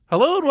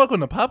Hello and welcome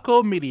to Pop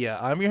Cold Media.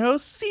 I'm your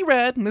host,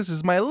 C-Rad, and this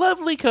is my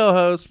lovely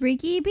co-host,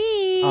 Freaky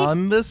B.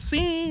 On the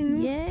Scene.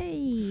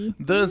 Yay.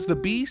 Does the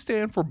B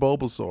stand for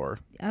Bulbasaur?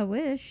 I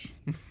wish.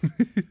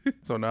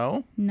 So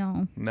no?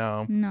 No.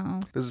 No. No.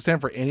 Does it stand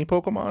for any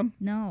Pokemon?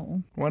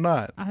 No. Why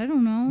not? I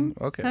don't know.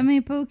 Okay. How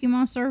many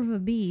Pokemon start with a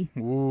B?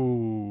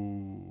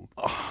 Ooh.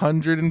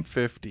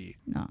 150.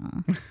 Nah.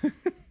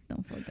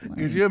 Don't fucking lie.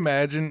 Could you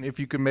imagine if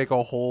you could make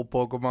a whole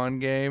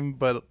Pokemon game,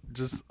 but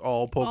just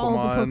all Pokemon, All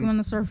the Pokemon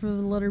that start with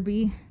the letter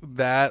B?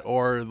 that,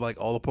 or like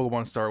all the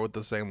Pokemon start with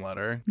the same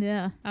letter?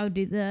 Yeah, I would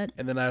do that.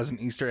 And then as an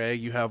Easter egg,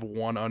 you have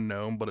one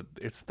unknown, but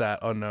it's that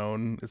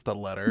unknown. It's the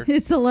letter.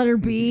 It's the letter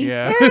B.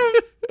 Yeah.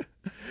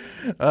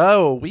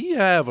 Oh, we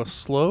have a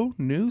slow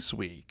news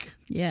week.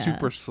 Yeah.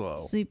 Super slow.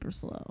 Super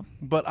slow,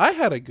 But I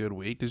had a good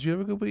week. Did you have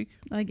a good week?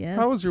 I guess.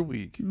 How was your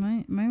week?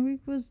 My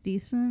week was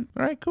decent.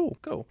 All right, cool.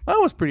 That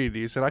was pretty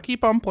decent. I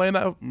keep on playing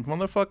that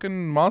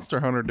motherfucking Monster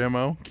Hunter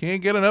demo.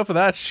 Can't get enough of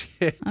that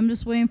shit. I'm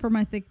just waiting for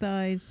my thick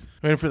thighs.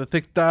 Waiting for the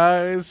thick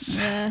thighs.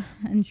 Yeah,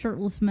 and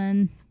shirtless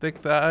men. Thick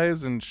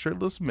thighs and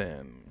shirtless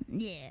men.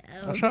 Yeah.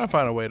 I'm trying to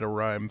find a way to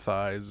rhyme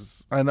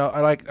thighs. I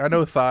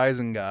know thighs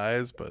and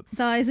guys, but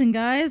Thighs and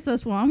guys,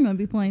 that's what I'm going to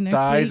be playing next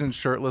thighs week. and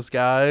shirtless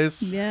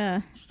guys.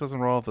 Yeah. Just doesn't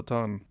roll off the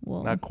tongue.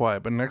 Well. Not quite,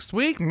 but next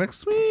week, right?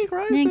 Next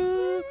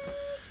week.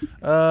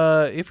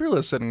 If you're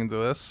listening to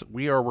this,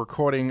 we are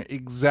recording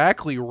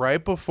exactly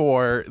right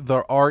before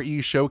the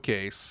RE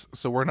showcase,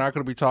 so we're not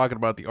going to be talking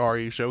about the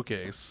RE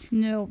showcase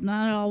Nope,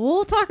 not at all.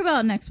 We'll talk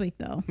about it next week,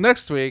 though.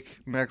 next week.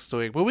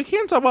 But we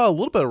can talk about a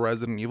little bit of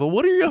Resident Evil.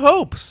 What are your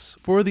hopes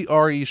for the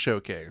RE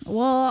showcase?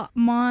 Well,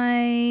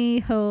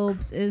 my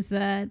hopes is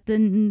that the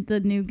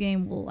new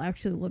game will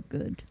actually look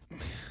good.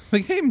 The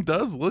game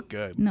does look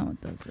good. No,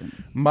 it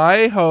doesn't.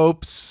 My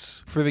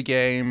hopes for the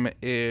game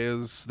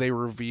is they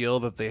reveal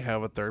that they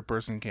have a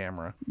third-person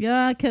camera.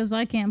 Yeah, because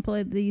I can't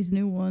play these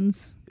new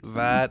ones.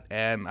 That,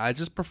 and I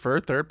just prefer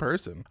third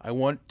person. I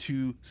want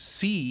to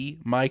see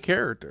my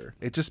character.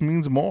 It just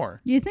means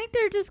more. You think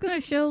they're just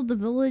going to show the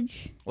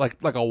village? Like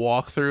a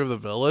walkthrough of the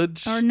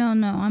village. Or no,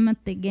 I'm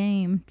at the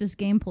game. Just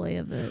gameplay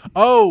of it.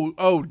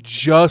 Oh,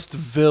 just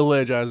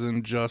village as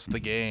in just the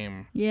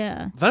game.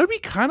 Yeah. That would be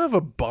kind of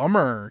a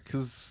bummer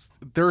because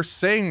they're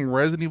saying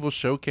Resident Evil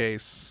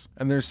Showcase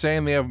and they're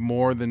saying they have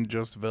more than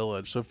just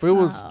village. So if it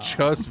was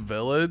just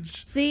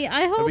village. See,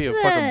 I hope be a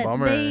fucking that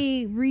bummer.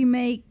 they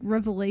remake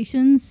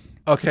Revelations.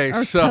 Okay,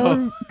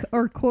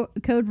 Or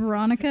Code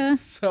Veronica.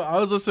 So I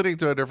was listening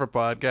to a different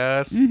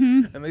podcast,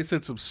 and they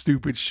said some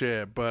stupid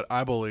shit, but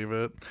I believe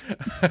it.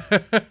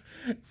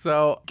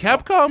 So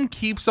Capcom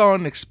keeps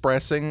on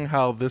expressing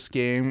how this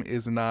game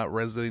is not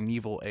Resident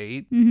Evil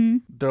 8. Mm-hmm.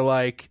 They're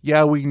like,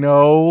 yeah, we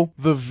know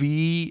the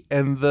V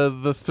and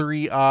the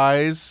three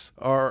eyes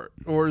or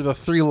the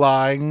three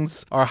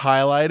lines are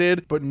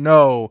highlighted, but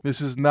no,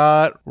 this is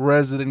not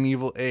Resident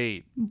Evil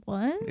 8.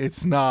 What?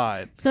 It's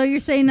not. So you're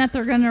saying that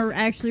they're going to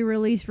actually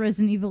release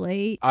Resident Evil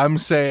 8? I'm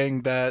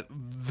saying that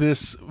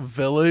this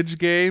Village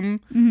game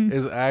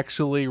is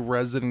actually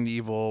Resident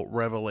Evil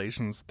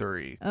Revelations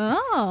 3.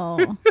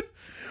 Oh.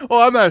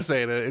 Well, I'm not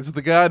saying it. It's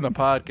the guy in the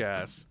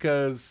podcast.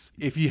 Because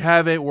if you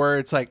have it where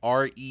it's like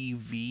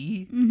REV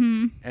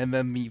and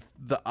then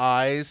the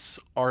eyes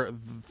are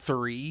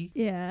 3,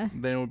 Yeah.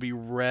 then it would be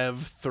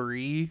Rev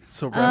 3.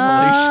 So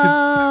Revelations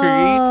 3.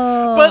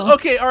 Oh. But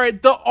okay, all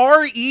right. The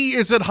RE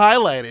isn't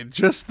highlighted.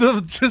 Just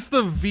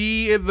the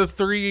V and the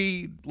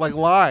 3 like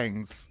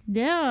lines.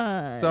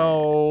 Yeah.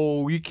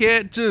 So you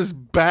can't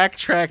just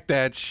backtrack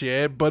that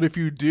shit. But if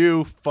you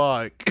do,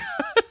 fuck.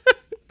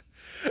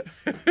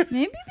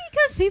 Maybe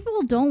because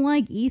people don't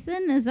like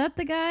Ethan. Is that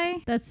the guy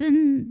that's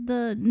in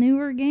the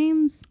newer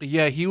games?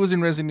 Yeah, he was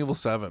in Resident Evil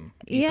 7.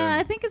 Yeah, I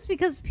Ethan. think it's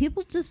because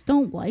people just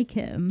don't like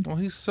him. Well,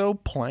 he's so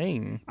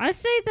plain. I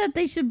say that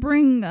they should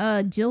bring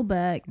Jill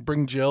back.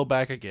 Bring Jill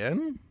back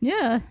again?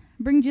 Yeah,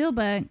 bring Jill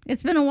back.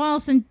 It's been a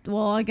while since.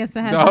 Well, I guess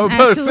it No, hasn't I'm about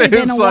to actually say,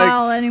 been it's a like,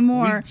 while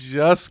anymore. We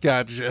just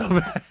got Jill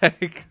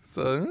back.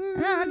 So,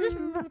 No, just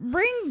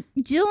bring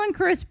Jill and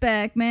Chris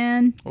back,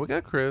 man. we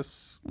got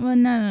Chris. Well,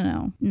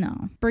 no.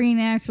 Bring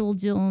actual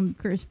Jill and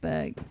Chris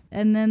back,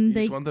 and then You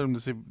they. just want them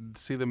to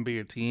see them be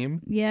a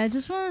team? Yeah, I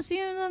just want to see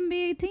them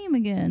be a team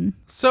again.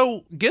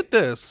 So, get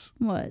this.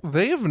 What?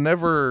 They have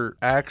never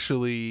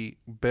actually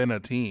been a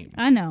team.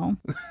 I know.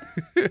 Well,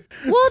 they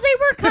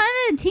were kind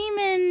of a team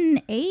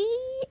in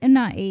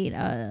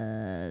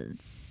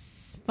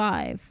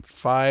 5.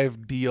 5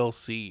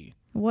 DLC.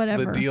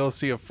 Whatever. The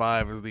DLC of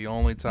 5 is the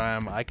only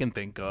time I can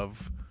think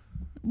of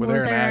where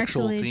they're an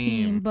actual actually a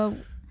team. But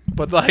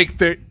But like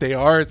they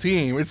are a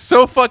team. It's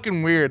so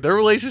fucking weird. Their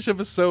relationship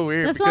is so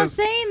weird. that's what I'm because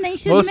saying. They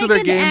should most make of their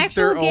an games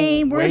actual they're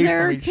game where away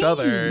they're from a each team.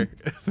 other.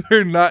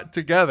 They're not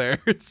together.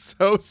 It's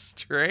so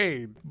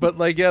strange. But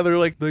like, yeah, they're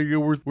like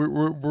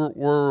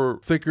we're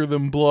thicker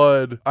than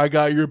blood. I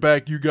got your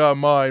back, you got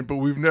mine. But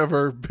we've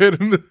never been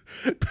in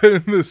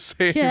the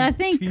same. Shit, I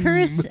think team.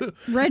 Chris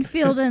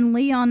Redfield and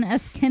Leon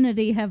S.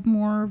 Kennedy have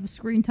more of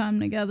screen time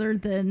together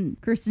than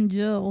Chris and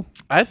Jill.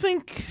 I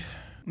think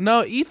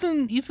No,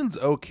 Ethan's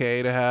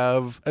okay to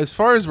have. As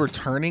far as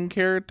returning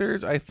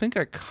characters, I think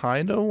I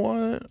kind of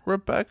want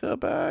Rebecca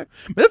back.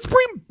 Let's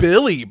bring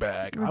Billy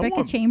back.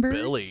 Rebecca Chambers?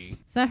 Billy.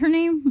 Is that her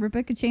name?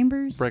 Rebecca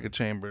Chambers? Rebecca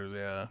Chambers,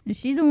 yeah. Is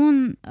she the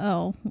one?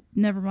 Oh,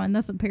 never mind.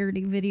 That's a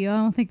parody video. I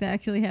don't think that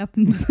actually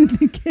happens in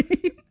the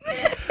game.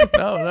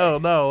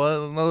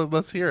 No.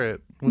 Let's hear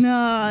it. What's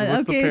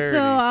okay,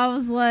 so I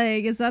was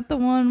like, is that the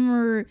one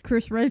where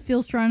Chris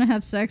Redfield's trying to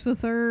have sex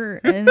with her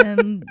and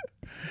then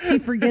he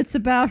forgets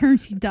about her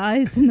and she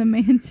dies in the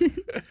mansion?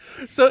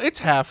 So it's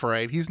half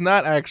right. He's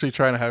not actually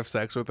trying to have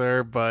sex with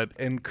her, but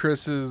in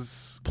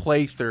Chris's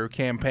playthrough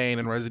campaign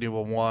in Resident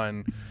Evil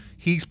 1,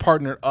 he's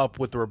partnered up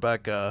with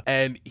Rebecca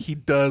and he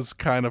does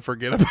kind of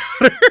forget about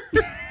her.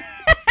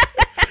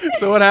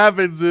 So what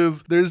happens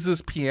is there's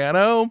this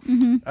piano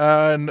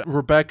and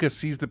Rebecca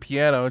sees the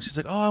piano and she's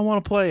like, oh, I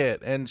want to play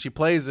it. And she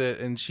plays it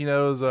and she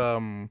knows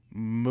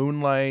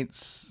Moonlight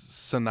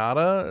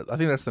Sonata. I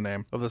think that's the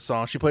name of the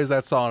song. She plays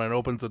that song and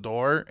opens the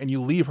door and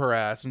you leave her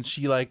ass and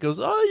she like goes,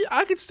 oh,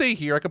 I could stay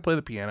here. I could play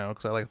the piano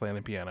because I like playing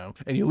the piano.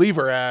 And you leave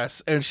her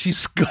ass and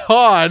she's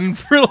gone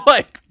for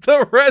like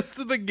the rest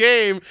of the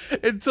game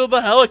until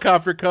the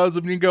helicopter comes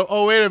and you go,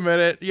 oh, wait a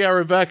minute. Yeah,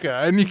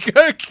 Rebecca. And you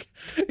go,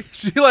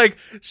 she like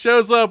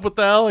shows up with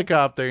the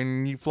helicopter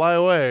and you fly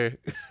away.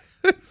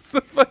 It's so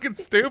fucking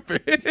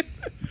stupid.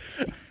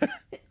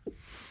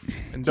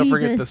 And don't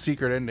forget the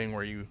secret ending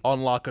where you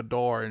unlock a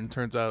door and it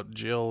turns out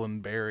Jill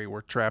and Barry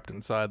were trapped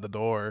inside the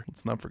door.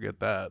 Let's not forget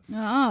that.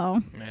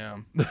 Oh. Yeah.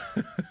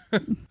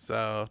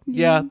 So,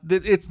 yeah,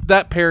 it's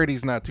that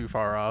parody's not too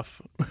far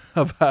off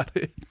about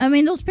it. I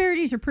mean, those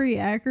parodies are pretty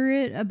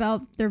accurate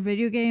about their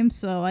video games,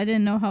 so I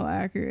didn't know how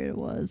accurate it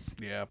was.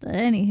 Yeah. But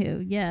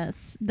anywho,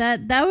 yes.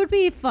 That would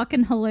be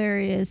fucking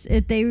hilarious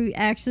if they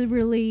actually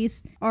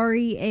released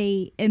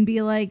RE8 and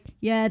be like,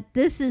 yeah,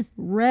 this is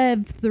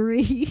Rev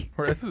 3.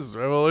 This is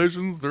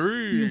Revelations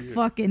 3. You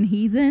fucking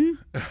heathen.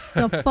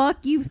 The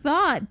fuck you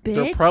thought, bitch.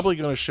 They're probably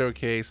going to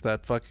showcase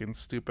that fucking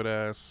stupid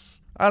ass.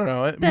 I don't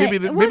know. Maybe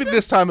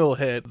this time it'll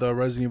hit the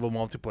Resident Evil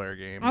multiplayer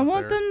game. I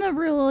want them to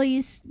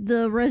release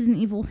the Resident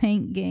Evil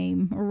Hank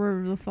game, or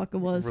whatever the fuck it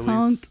was.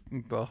 Hunk.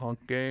 The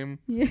Hunk game?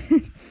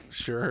 Yes.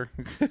 Sure.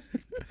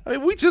 I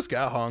mean, we just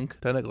got Hunk,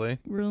 technically.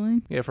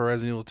 Really? Yeah, for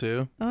Resident Evil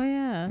 2. Oh,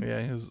 yeah.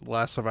 Yeah, his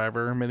Last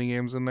Survivor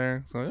minigames in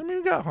there. So, I mean,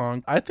 we got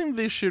Hunk. I think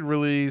they should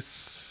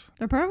release...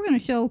 They're probably going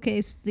to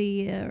showcase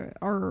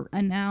or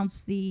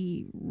announce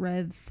the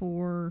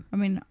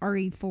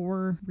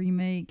RE4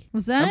 remake.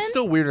 Was that I'm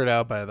still weirded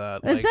out by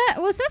that. Was that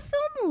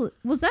still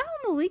was that on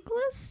the leak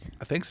list?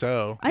 I think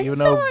so. I Even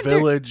though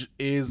Village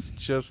is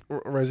just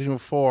Resident Evil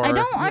 4. I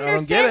don't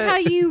understand how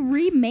you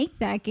remake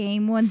that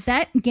game when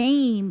that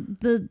game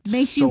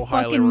makes so you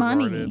fucking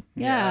money.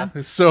 Yeah.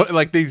 So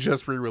like they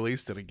just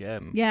re-released it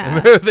again. Yeah.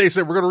 They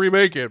said we're gonna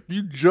remake it.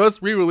 You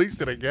just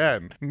re-released it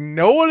again.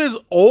 No one is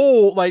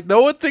old. Like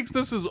no one thinks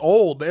this is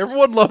old.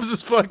 Everyone loves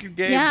this fucking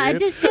game. Yeah, dude. I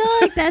just feel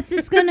like that's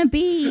just gonna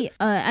be.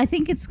 I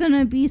think it's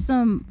gonna be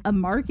a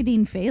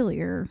marketing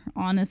failure,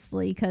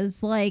 honestly.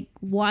 Because like,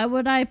 why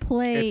would I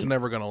play? It's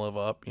never gonna live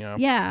up. You know.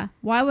 Yeah.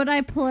 Why would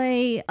I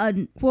play a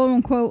quote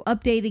unquote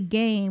updated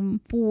game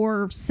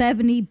for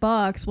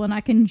 $70 when I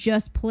can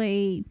just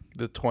play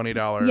the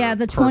 $20? Yeah,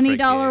 the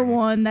 $20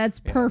 one that's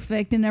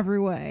perfect in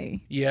every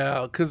way.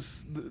 Yeah,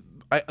 because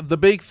the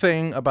big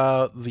thing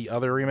about the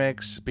other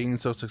remakes being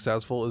so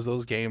successful is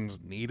those games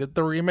needed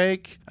the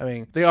remake. I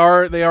mean, they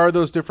are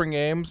those different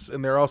games,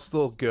 and they're all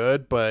still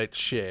good, but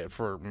shit,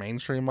 for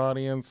mainstream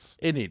audience,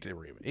 it needed a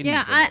remake.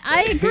 Yeah,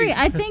 I agree.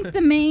 I think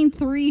the main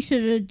three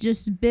should have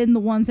just been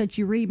the ones that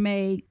you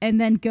remake, and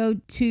then go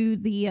to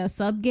the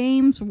sub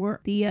games,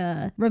 where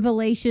the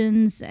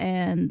Revelations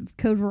and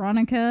Code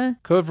Veronica.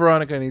 Code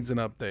Veronica needs an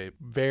update,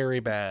 very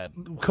bad.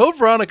 Code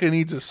Veronica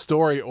needs a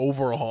story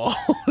overhaul,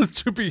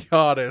 to be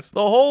honest.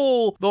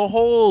 The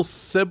whole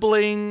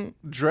sibling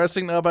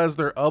dressing up as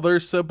their other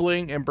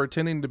sibling and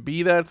pretending to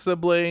be that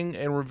sibling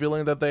and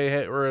revealing that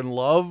they were in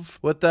love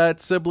with that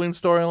sibling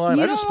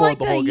storyline. I just spoiled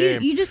the whole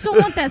game. You just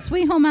don't want that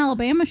Sweet Home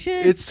Alabama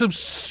shit? It's some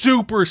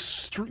super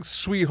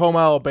Sweet Home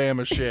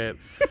Alabama shit.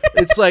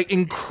 It's like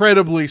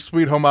incredibly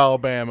Sweet Home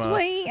Alabama.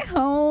 Sweet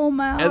Home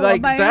Alabama. And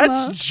like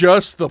that's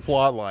just the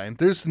plot line.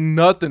 There's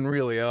nothing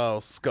really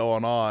else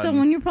going on. So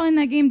when you're playing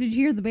that game, did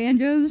you hear the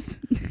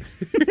banjos?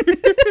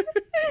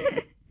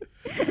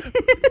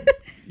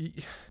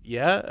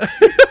 Yeah.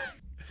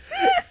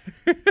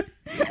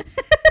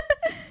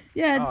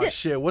 Yeah. Oh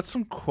shit! What's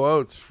some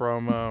quotes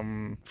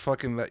from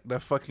fucking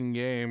that fucking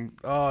game?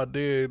 Oh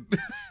dude,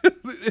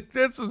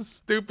 that's some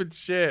stupid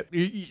shit.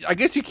 I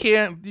guess you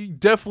can't. You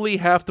definitely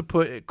have to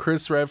put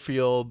Chris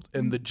Redfield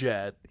in the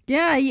jet.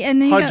 Yeah,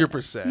 and then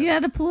 100%. You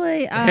had to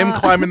play him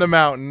climbing the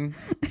mountain.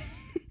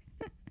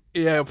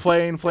 Yeah,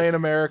 playing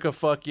America.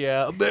 Fuck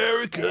yeah,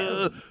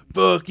 America.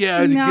 fuck yeah,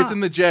 as he gets in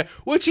the jet,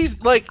 which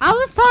he's like, I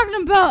was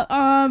talking about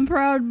I'm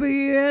proud to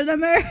be an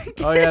American.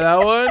 Oh yeah,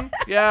 that one?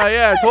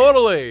 Yeah,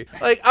 totally.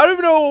 Like, I don't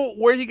even know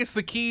where he gets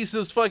the keys to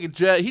this fucking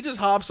jet. He just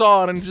hops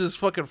on and just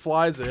fucking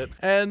flies it.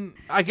 And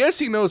I guess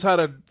he knows how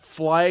to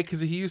fly it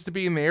because he used to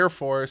be in the Air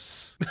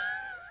Force.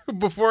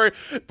 Before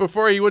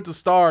he went to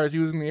Stars, he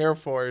was in the Air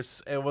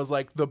Force and was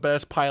like the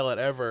best pilot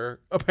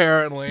ever,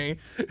 apparently.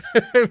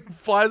 And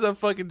flies that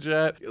fucking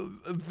jet.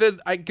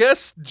 Then I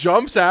guess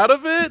jumps out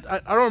of it. I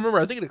don't remember.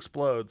 I think it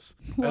explodes.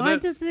 Why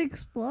does it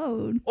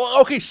explode?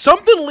 Well, okay,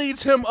 something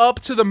leads him up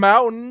to the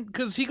mountain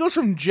because he goes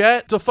from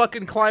jet to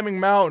fucking climbing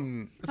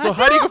mountain. So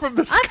how do you go from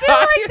the sky? I feel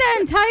like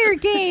the entire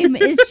game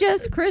is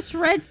just Chris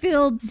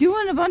Redfield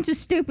doing a bunch of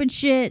stupid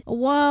shit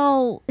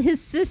while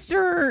his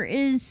sister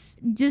is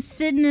just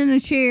sitting in a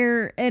chair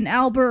and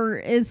Albert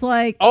is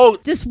like,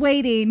 just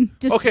waiting.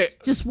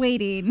 Just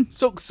waiting.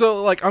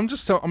 So like, I'm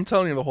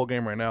telling you the whole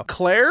game right now.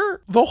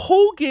 Claire, the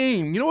whole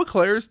game, you know what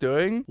Claire's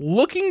doing?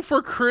 Looking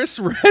for Chris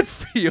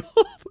Redfield.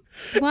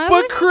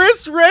 But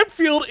Chris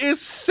Redfield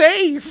is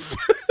safe.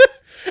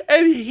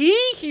 And he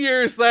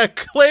hears that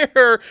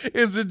Claire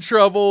is in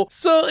trouble.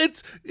 So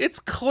it's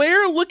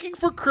Claire looking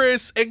for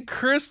Chris and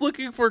Chris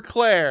looking for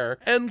Claire.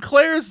 And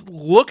Claire's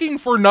looking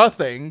for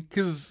nothing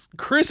because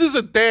Chris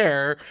isn't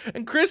there.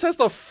 And Chris has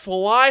to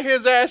fly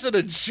his ass in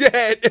a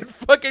jet and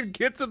fucking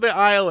get to the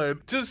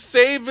island to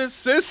save his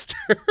sister.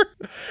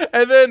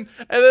 And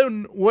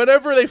then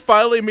whenever they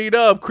finally meet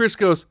up, Chris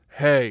goes,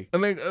 hey.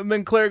 And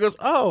then Claire goes,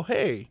 oh,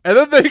 hey. And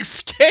then they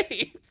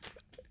escape.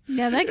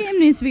 Yeah, that game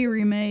needs to be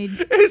remade.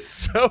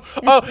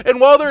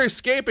 And while they're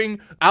escaping,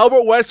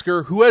 Albert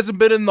Wesker, who hasn't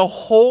been in the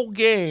whole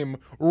game,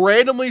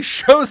 randomly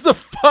shows the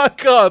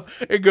fuck up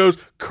and goes,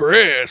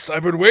 Chris,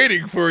 I've been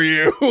waiting for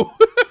you.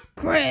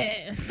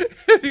 Chris.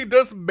 He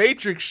does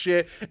Matrix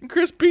shit, and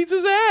Chris beats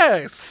his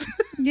ass.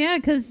 Yeah,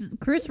 because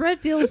Chris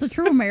Redfield is a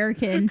true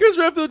American. Chris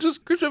Redfield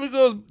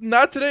goes,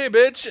 not today,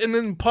 bitch, and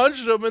then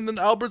punches him, and then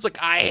Albert's like,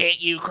 I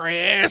hate you,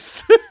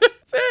 Chris.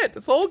 That's it.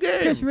 That's the whole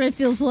game. Chris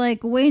Redfield's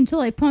like, wait until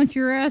I punch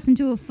your ass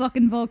into a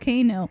fucking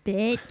volcano,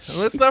 bitch.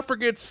 And let's not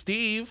forget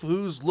Steve,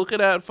 who's looking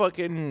at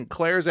fucking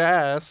Claire's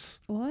ass.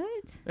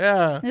 What?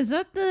 Yeah. Is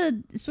that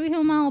the Sweet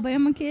Home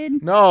Alabama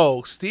kid?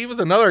 No, Steve is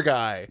another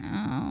guy.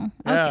 Oh.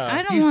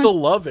 Yeah. Okay. He's the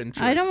love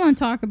interest. I don't want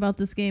to talk about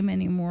this game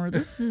anymore.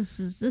 This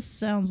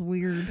sounds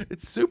weird.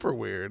 It's super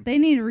weird. They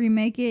need to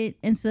remake it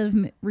instead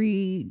of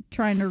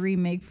trying to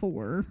remake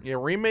 4. Yeah,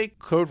 remake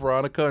Code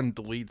Veronica and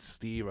delete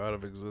Steve out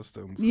of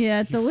existence.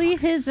 Yeah, delete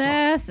his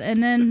ass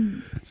and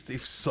then...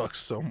 Steve sucks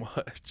so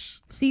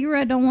much.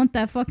 C-Red don't want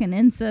that fucking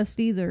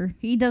incest either.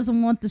 He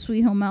doesn't want the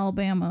Sweet Home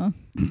Alabama.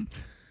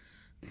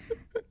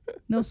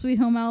 No Sweet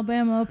Home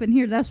Alabama up in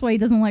here. That's why he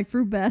doesn't like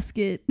Fruit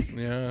Basket.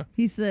 Yeah.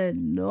 He said,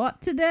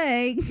 not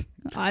today.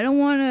 I don't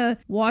want to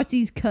watch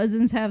these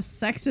cousins have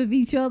sex with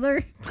each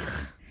other.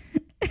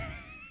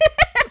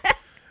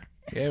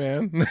 Yeah,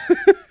 man.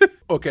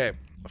 Okay.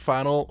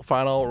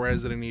 Final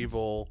Resident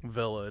Evil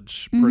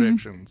Village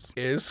predictions.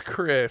 Is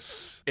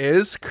Chris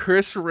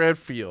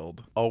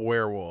Redfield a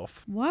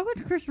werewolf? Why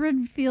would Chris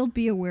Redfield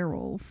be a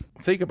werewolf?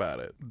 Think about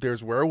it.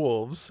 There's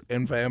werewolves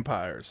and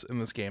vampires in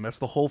this game. That's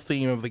the whole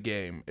theme of the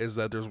game, is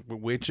that there's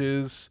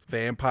witches,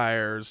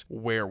 vampires,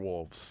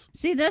 werewolves.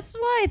 See, that's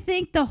why I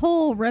think the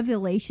whole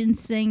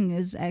Revelations thing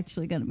is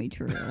actually going to be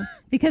true.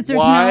 Because there's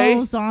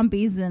no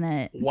zombies in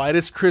it. Why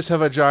does Chris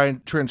have a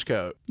giant trench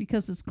coat?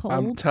 Because it's cold.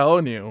 I'm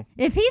telling you.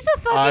 If he's a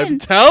fucking... I'm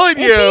telling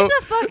you. If he's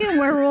a fucking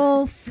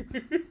werewolf, I'm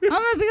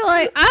going to be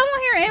like, I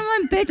don't hear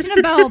anyone bitching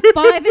about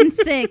 5 and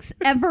 6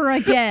 ever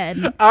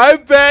again. I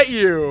bet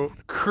you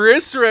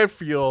Chris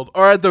Redfield,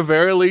 or at the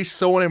very least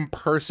someone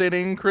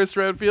impersonating Chris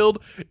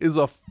Redfield, is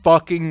a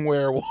fucking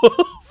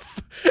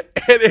werewolf.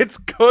 And it's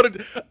going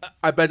to...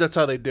 I bet that's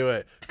how they do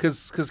it.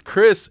 Because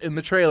Chris in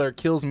the trailer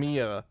kills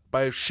Mia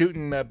by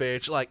shooting that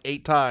bitch like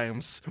 8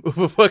 times with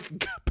a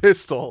fucking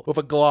pistol, with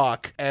a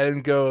Glock,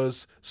 and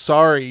goes,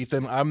 sorry,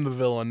 Ethan, I'm the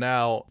villain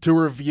now, to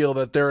reveal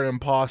that they're an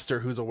imposter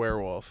who's a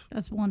werewolf.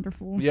 That's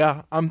wonderful.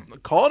 Yeah, I'm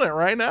calling it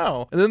right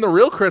now. And then the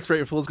real Chris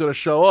Redfield is going to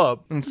show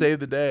up and save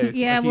the day.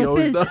 Yeah, like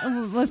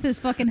with his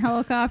fucking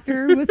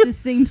helicopter, with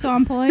his theme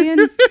song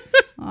playing.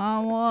 I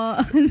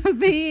want to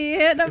be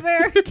an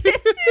American.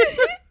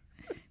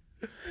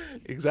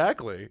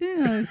 Exactly.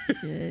 Oh,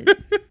 shit.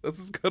 This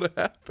is going to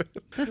happen.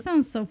 That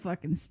sounds so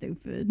fucking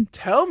stupid.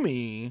 Tell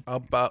me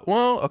about...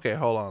 Well, okay,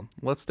 hold on.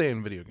 Let's stay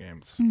in video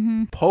games.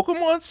 Mm-hmm.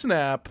 Pokemon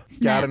Snap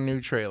got a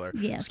new trailer.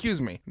 Yes. Excuse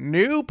me.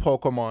 New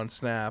Pokemon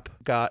Snap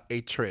got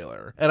a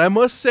trailer. And I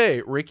must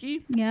say,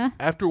 Ricky... Yeah?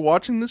 After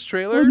watching this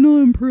trailer... I'm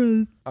not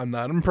impressed. I'm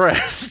not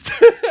impressed.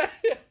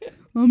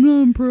 I'm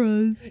not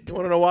impressed. You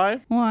want to know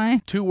why?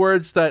 Why? 2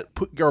 words that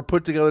are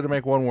put together to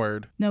make 1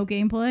 word. No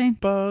gameplay?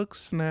 Bug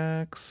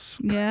Snacks.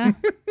 Yeah.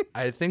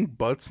 I think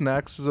Bug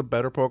Snacks is a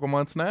better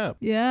Pokemon Snap.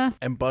 Yeah.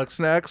 And Bug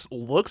Snacks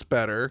looks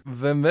better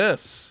than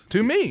this.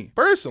 To me,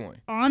 personally.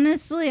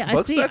 Honestly,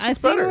 I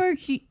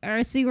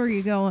see where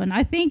you're going.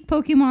 I think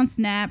Pokemon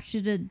Snap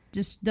should have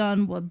just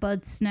done what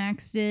Bud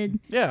Snacks did.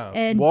 Yeah,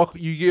 And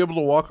you get able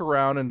to walk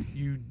around and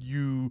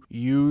you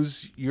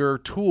use your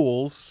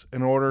tools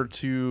in order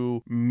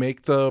to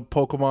make the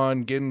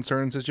Pokemon get in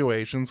certain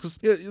situations. Because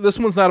this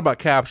one's not about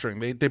capturing.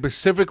 They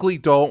specifically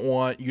don't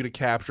want you to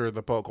capture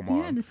the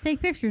Pokemon. Yeah, just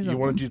take pictures of them. You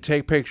wanted you to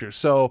take pictures.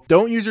 So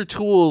don't use your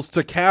tools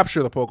to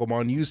capture the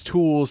Pokemon. Use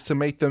tools to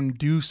make them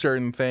do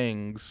certain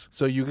things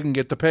so you can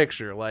get the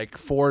picture. Like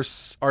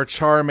force our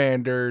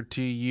Charmander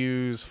to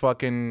use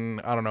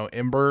fucking, I don't know,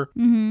 Ember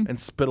and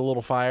spit a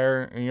little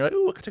fire. And you're like,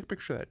 ooh, I can take a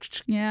picture of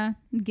that. Yeah,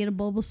 get a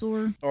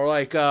Bulbasaur. Or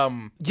like,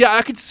 yeah,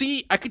 I could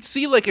see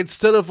like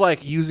instead of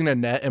like using a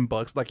net in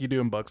Bugs like you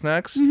do in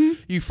Bugsnax,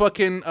 you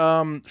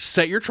fucking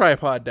set your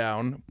tripod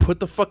down, put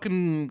the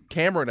fucking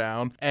camera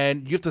down,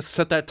 and you have to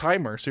set that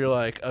timer. So you're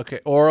like, okay,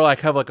 or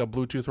like have like a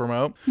Bluetooth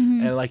remote,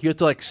 and like you have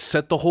to like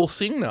set the whole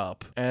scene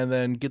up, and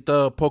then get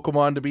the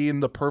Pokemon to be in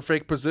the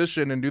perfect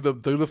position and do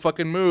the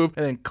fucking move,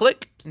 and then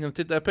click. You know,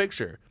 take that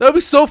picture. That would be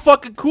so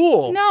fucking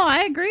cool. No,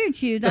 I agree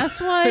with you. That's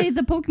why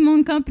the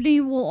Pokemon Company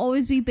will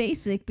always be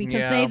basic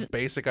because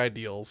basic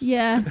ideals.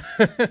 Yeah,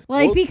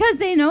 like because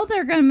they know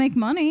they're gonna make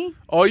money.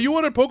 Oh, you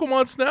wanted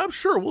Pokemon Snap?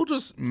 Sure, we'll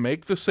just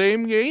make the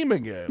same game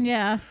again.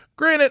 Yeah.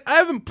 Granted, I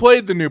haven't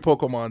played the new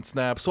Pokemon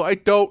Snap, so I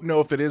don't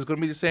know if it is going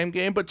to be the same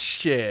game, but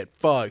shit,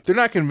 fuck. They're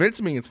not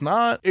convincing me it's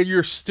not.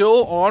 You're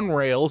still on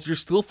rails, you're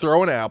still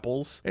throwing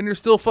apples, and you're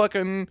still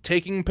fucking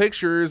taking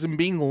pictures and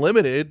being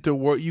limited to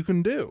what you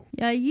can do.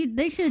 Yeah,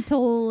 they should have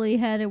totally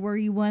had it where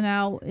you went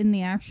out in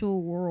the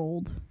actual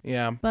world.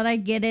 Yeah. But I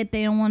get it.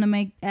 They don't want to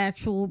make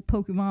actual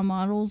Pokemon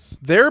models.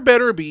 There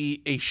better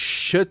be a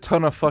shit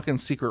ton of fucking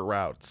secret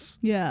routes.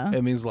 Yeah.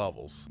 In these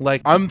levels.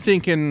 Like, I'm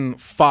thinking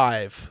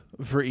 5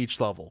 for each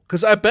level.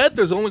 Because I bet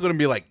there's only going to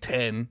be like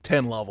 10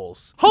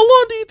 levels. How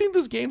long do you think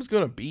this game's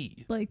going to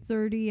be? Like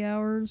 30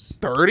 hours.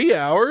 30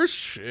 hours?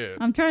 Shit.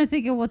 I'm trying to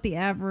think of what the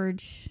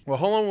average... Well,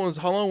 how long was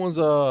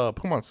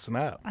Pokemon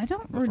Snap? I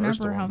don't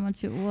remember how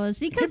much it was.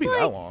 Because, it can't be like,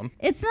 that long.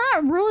 It's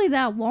not really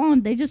that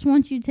long. They just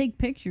want you to take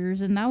pictures,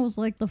 and that was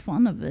like the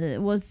fun of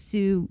it. Was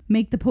to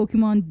make the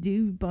Pokemon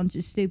do a bunch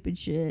of stupid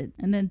shit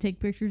and then take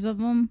pictures of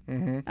them.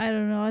 I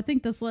don't know. I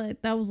think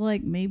that was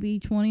like maybe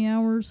 20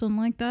 hours, something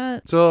like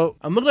that. So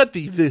I'm looking at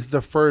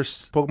the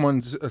first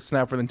Pokemon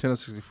Snap for the Nintendo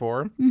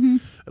 64,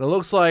 and it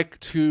looks like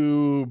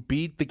to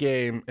beat the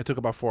game, it took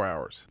about 4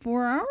 hours.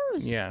 4 hours?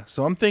 Yeah,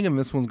 so I'm thinking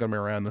this one's gonna be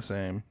around the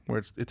same, where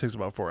it takes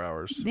about 4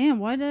 hours. Damn,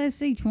 why did I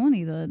say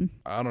 20 then?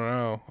 I don't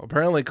know.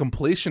 Apparently,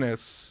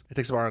 completionists, it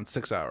takes about around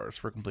 6 hours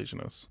for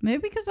completionists.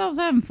 Maybe because I was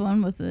having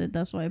fun with it.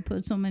 That's why I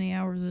put so many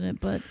hours in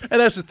it. But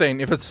and that's the thing.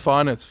 If it's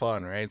fun, it's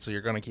fun, right? So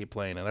you're gonna keep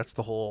playing it. That's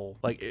the whole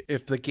like.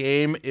 If the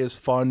game is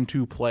fun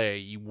to play,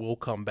 you will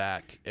come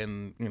back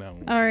and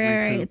All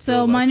right.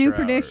 So my new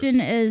prediction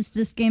is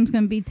this game's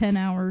gonna be 10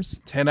 hours.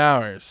 10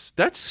 hours.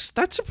 That's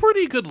a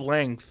pretty good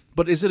length.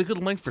 But is it a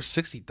good length for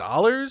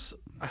 $60?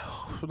 I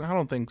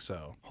don't think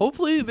so.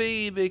 Hopefully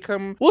they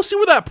come. We'll see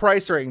where that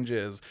price range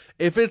is.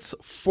 If it's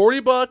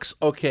 $40,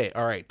 okay,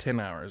 all right, 10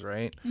 hours,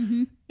 right?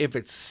 If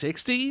it's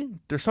 60,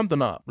 there's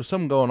something up. There's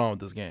something going on with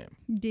this game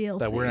DLC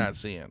that we're not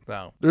seeing.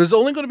 No, there's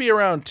only going to be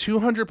around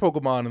 200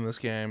 Pokemon in this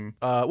game,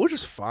 which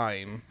is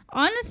fine.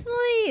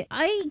 Honestly,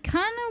 I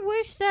kind of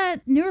wish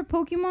that newer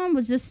Pokemon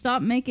would just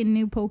stop making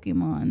new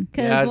Pokemon.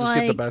 Yeah, just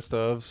get the best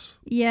ofs.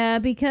 Yeah,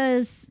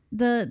 because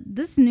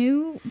this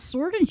new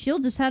Sword and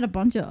Shield just had a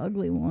bunch of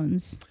ugly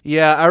ones.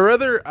 Yeah, I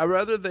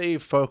rather they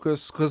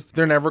focus, because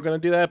they're never gonna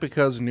do that,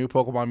 because new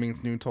Pokemon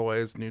means new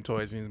toys. New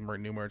toys means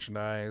new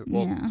merchandise.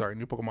 Well, sorry,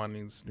 new Pokemon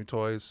means new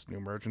toys, new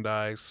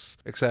merchandise,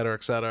 etc.,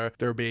 etc.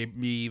 There may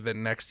be the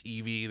next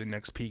Eevee, the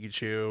next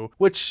Pikachu,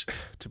 which,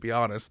 to be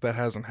honest, that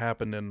hasn't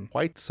happened in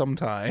quite some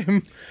time.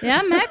 Yeah,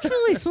 I'm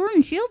actually Sword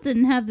and Shield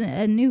didn't have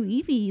a new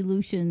Eevee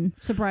evolution,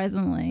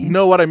 surprisingly.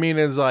 No, what I mean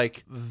is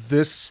like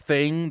this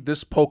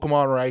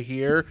Pokemon right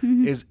here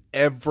is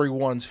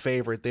everyone's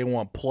favorite. They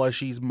want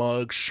plushies,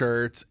 mugs,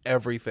 shirts,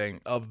 everything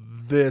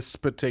of this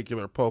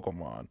particular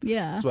Pokemon.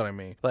 Yeah. That's what I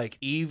mean. Like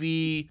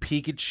Eevee,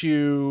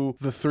 Pikachu,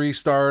 the 3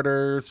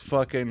 starters,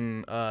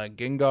 fucking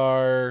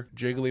Gengar,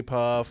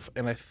 Jigglypuff,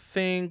 and I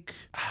think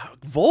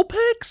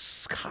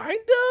Vulpix,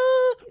 kinda?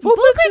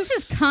 Vulpix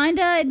is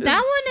kinda.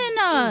 That one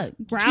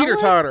in Growlithe?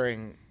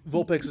 Teeter-tottering.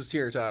 Vulpix is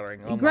teeter-tottering.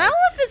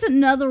 Growlithe is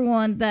another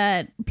one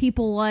that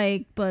people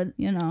like, but,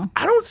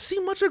 I don't see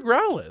much of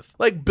Growlithe.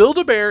 Like,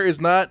 Build-A-Bear is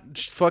not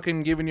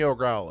fucking giving you a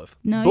Growlithe.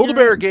 No,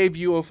 Build-A-Bear gave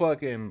you a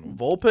fucking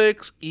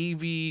Vulpix,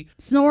 Eevee.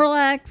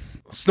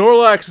 Snorlax.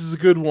 Snorlax is a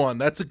good one.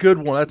 That's a good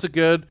one.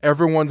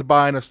 Everyone's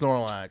buying a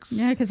Snorlax.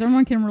 Yeah, because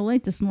everyone can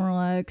relate to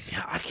Snorlax.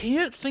 Yeah, I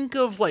can't think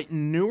of, like,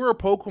 newer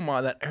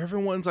Pokemon that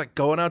everyone's, like,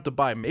 going out to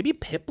buy. Maybe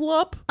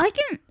Piplup?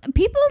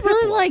 People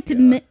really liked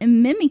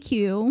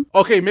Mimikyu.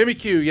 Okay,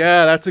 Mimikyu.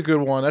 Yeah, that's a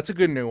good one. That's a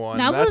good new one.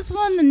 That was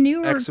one of the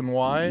newer X and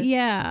Y.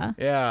 Yeah.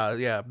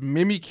 Yeah.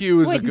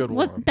 Mimikyu is a good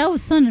one. That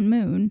was Sun and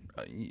Moon.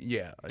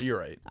 Yeah, you're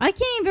right. I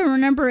can't even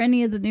remember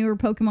any of the newer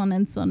Pokemon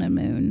in Sun and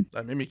Moon.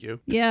 Mimikyu.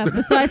 Yeah,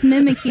 besides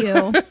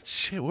Mimikyu.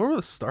 Shit, what were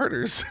the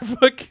starters?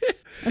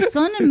 A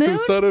sun and moon?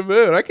 Sun and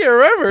moon. I can't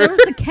remember. There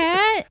was a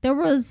cat. There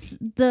was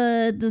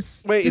the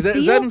Wait, the is that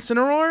seal?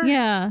 Incineroar?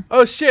 Yeah.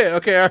 Oh shit.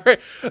 Okay, all right.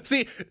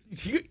 See,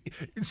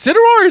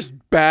 Incineroar is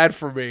bad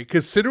for me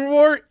because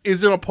Incineroar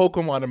isn't a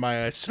Pokemon in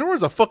my eyes. Incineroar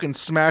is a fucking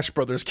Smash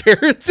Brothers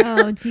character.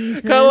 Oh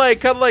Jesus. Kind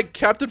of like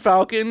Captain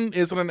Falcon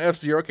isn't an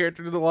F-Zero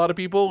character to a lot of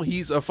people.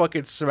 He's a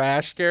fucking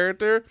Smash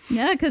character.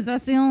 Yeah, because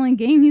that's the only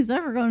game he's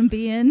ever going to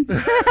be in.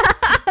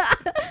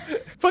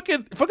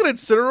 Fucking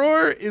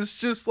Incineroar is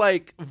just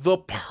like the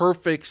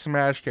perfect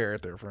Smash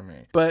character for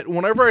me. But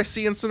whenever I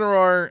see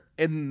Incineroar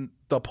in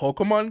the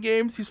Pokemon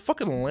games, he's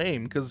fucking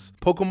lame because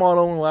Pokemon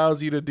only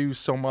allows you to do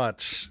so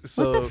much.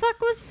 So What the fuck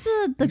was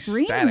the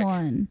green static.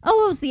 one?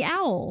 Oh, it was the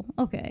owl.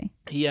 Okay.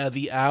 yeah,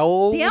 the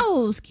owl. The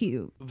owl was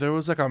cute. There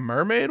was like a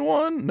mermaid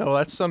one. No,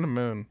 that's Sun and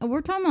Moon. Oh,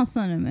 we're talking about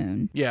Sun and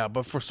Moon. Yeah,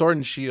 but for Sword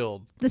and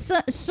Shield. The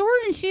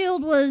Sword and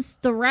Shield was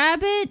the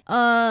rabbit,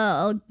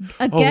 a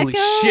Holy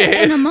gecko, shit.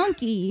 and a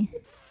monkey.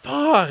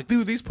 Fuck,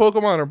 dude, these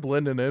Pokemon are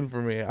blending in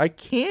for me. I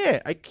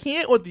can't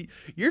with the.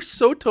 You're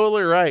so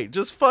totally right.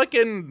 Just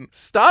fucking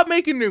stop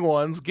making new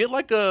ones. Get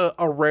like a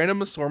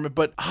random assortment,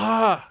 but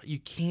you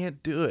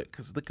can't do it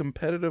because the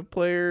competitive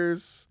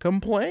players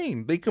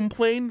complain. They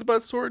complained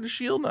about Sword and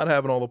Shield not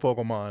having all the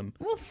Pokemon.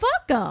 Well,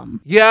 fuck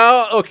them.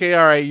 Yeah, okay,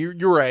 all right, you're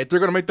right. They're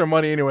gonna make their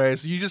money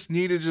anyways. You just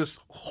need to just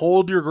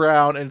hold your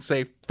ground and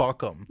say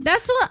fuck them.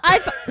 That's what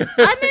I'm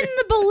in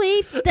the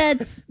belief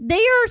that they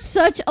are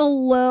such a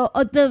low.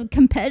 The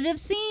competitive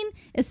scene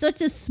is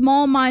such a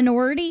small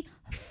minority.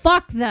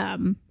 Fuck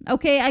them.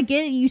 Okay, I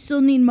get it. You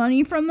still need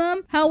money from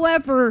them.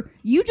 However,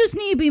 you just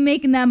need to be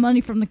making that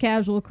money from the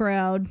casual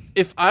crowd.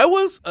 If I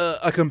was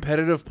a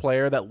competitive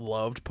player that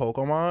loved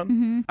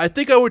Pokemon, I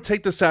think I would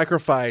take the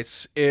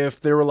sacrifice if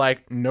they were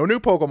like, no new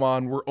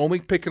Pokemon. We're only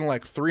picking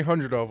like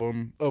 300 of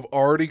them of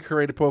already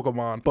created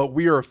Pokemon, but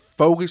we are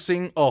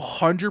focusing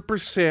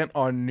 100%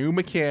 on new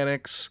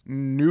mechanics,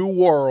 new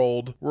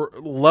world,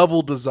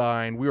 level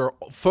design. We are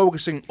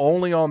focusing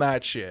only on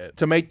that shit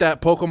to make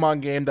that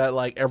Pokemon game that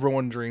like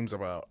everyone dreams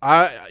about.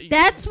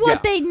 That's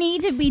what they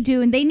need to be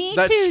doing. They need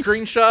that to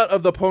screenshot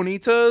of the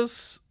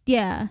Ponytas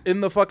yeah.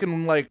 in the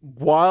fucking like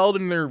wild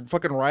and they're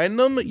fucking riding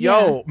them. Yeah.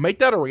 Yo, make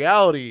that a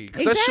reality.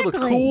 Cause that shit look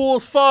Exactly. cool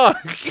as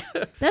fuck.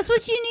 That's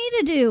what you need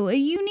to do.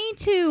 You need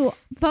to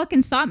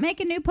fucking stop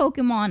making new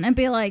Pokemon and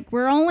be like,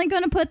 we're only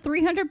going to put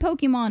 300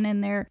 Pokemon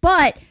in there,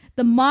 but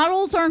the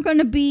models aren't going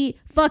to be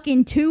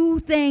fucking two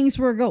things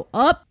where go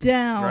up,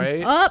 down,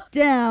 Right. up,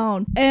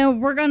 down.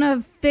 And we're going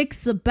to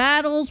fix the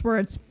battles where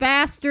it's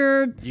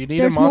faster. You need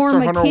There's a Monster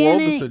more Hunter World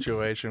mechanics.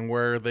 situation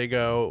where they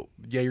go,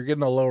 yeah, you're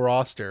getting a low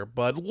roster,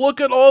 but look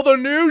at all the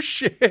new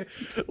shit.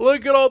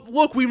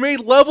 Look, we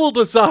made level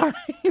design.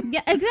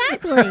 Yeah,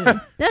 exactly.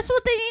 That's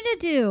what they need to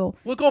do.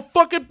 Look how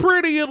fucking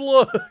pretty it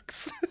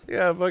looks.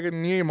 Yeah,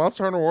 fucking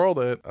Monster Hunter World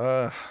it.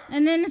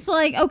 And then it's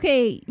like,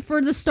 okay,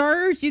 for the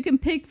starters, you can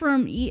pick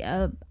from,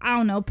 I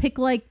don't know, pick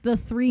like the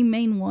three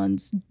main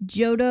ones.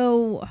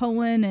 Johto,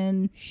 Hoenn,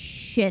 and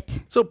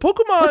shit. So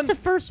Pokemon. What's the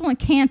first one?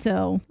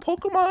 Kanto.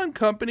 Pokemon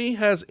Company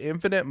has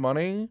infinite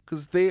money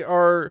because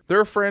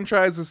their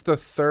franchise is the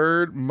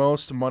third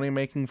most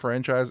money-making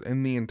franchise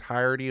in the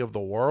entirety of the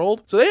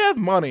world. So they have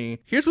money.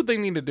 Here's what they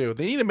need to do.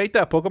 They need to make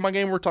that Pokemon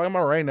game we're talking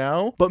about right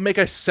now, but make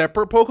a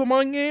separate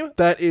Pokemon game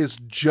that is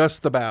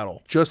just the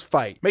battle. Just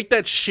fight. Make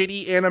that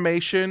shitty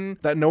animation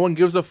that no one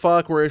gives a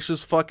fuck where it's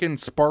just fucking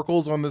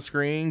sparkles on the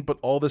screen, but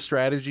all the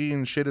strategy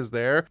and shit is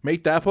there.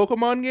 Make that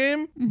Pokemon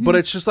game, but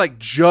it's just like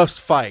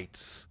just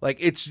fights. Like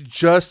it's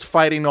just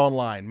fighting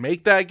online.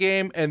 Make that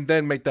game and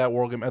then make that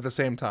world game at the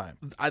same time.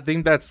 I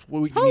think that's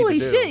what we need to do. Holy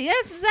shit,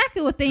 that's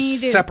exactly what they need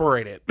to do.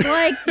 Separate it.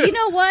 Like, you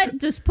know what?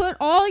 Just put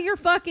all your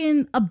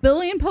fucking a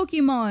billion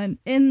Pokemon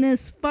in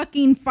this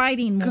fucking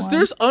fighting one. Because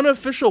there's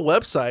unofficial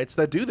websites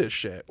that do this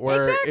shit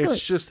where Exactly.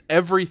 it's just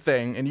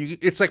everything and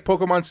it's like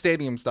Pokemon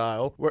Stadium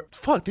style. Where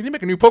fuck, did you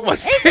make a new Pokemon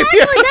Stadium?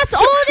 Exactly, that's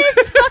all it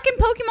is fucking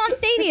Pokemon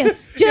Stadium.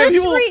 Yeah,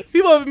 Just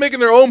people have been making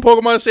their own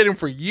Pokemon Stadium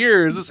for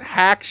years. This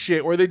hack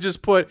shit where they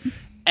just put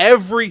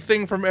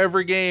everything from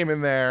every game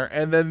in there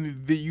and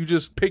then you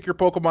just pick your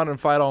Pokemon and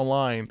fight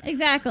online.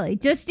 exactly.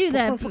 Just do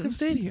that. Fucking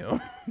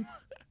Stadium.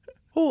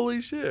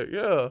 Holy shit,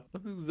 yeah.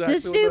 That's exactly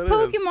Just what do that is.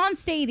 Pokemon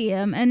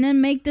Stadium and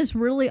then make this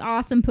really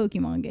awesome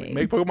Pokemon game.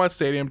 Make Pokemon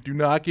Stadium. Do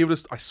not give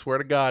it I swear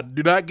to God,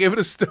 do not give it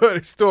a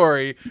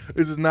story.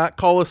 This is not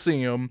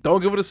Coliseum.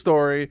 Don't give it a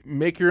story.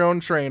 Make your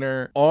own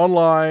trainer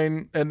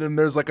online, and then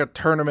there's like a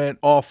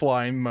tournament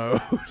offline mode.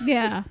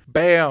 Yeah.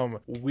 Bam.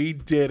 We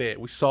did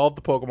it. We solved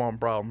the Pokemon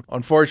problem.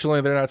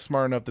 Unfortunately, they're not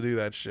smart enough to do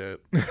that shit.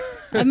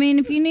 I mean,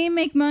 if you need to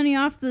make money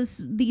off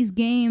these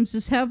games,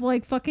 just have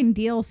like fucking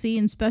DLC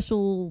and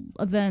special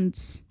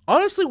events.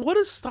 Honestly, what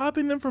is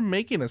stopping them from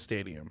making a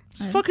stadium?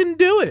 Just fucking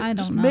do it. I don't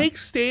Just know. make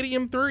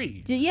Stadium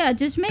 3. Yeah,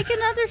 just make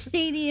another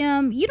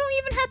stadium. You don't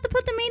even have to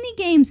put the mini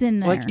games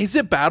in there. Like, is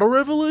it Battle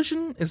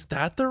Revolution? Is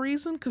that the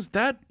reason? Because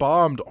that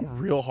bombed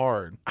real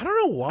hard. I don't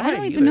know why. I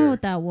don't even know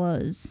what that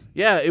was.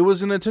 Yeah, it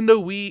was a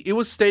Nintendo Wii. It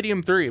was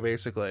Stadium 3,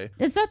 basically.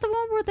 Is that the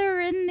one where they're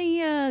in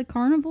the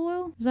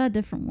carnival? Is that a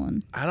different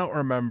one? I don't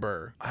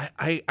remember.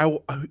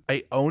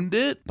 I owned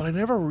it, but I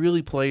never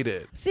really played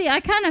it. See, I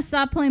kind of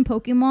stopped playing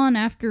Pokemon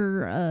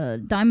after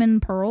Diamond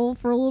and Pearl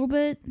for a little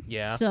bit.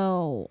 Yeah.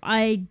 So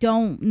I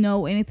don't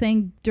know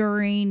anything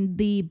during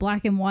the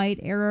Black and White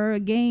era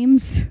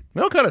games. You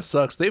know, it kind of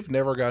sucks. They've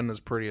never gotten as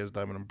pretty as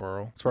Diamond and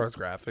Pearl as far as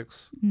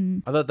graphics.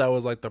 I thought that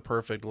was like the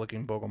perfect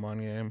looking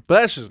Pokemon game.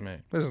 But that's just me.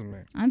 This is me.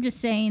 I'm just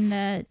saying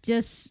that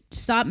just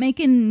stop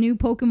making new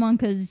Pokemon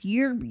because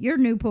your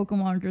new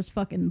Pokemon are just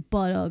fucking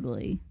butt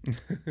ugly.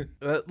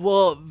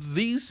 Well,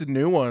 these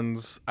new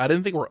ones, I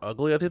didn't think were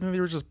ugly. I think they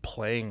were just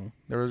plain.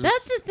 They were just,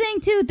 That's the thing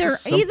too. They're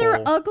just either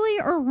simple. ugly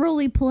or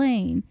really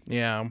plain.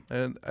 Yeah,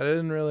 and I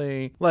didn't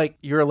really like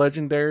your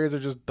legendaries are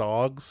just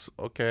dogs.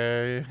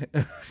 Okay,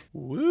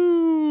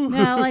 woo.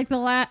 Yeah, like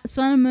the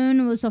Sun and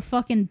Moon was a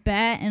fucking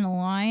bat and a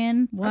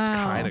lion. Wow, That's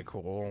kind of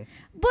cool.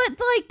 But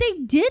like they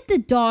did the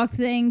dog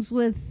things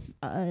with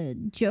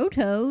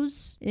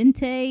Johto's,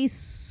 Entei,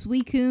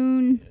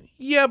 Suicune.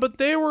 Yeah, but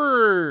they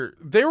were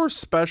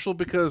special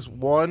because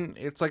one,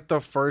 it's like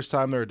the first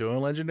time they were doing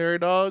legendary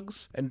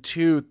dogs, and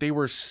two, they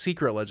were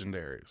secret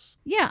legendaries.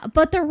 Yeah,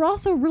 but they're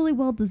also really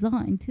well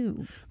designed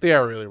too. They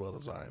are really well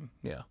designed.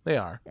 Yeah, they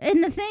are.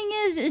 And the thing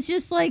is, it's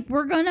just like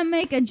we're gonna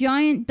make a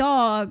giant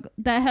dog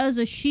that has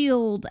a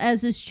shield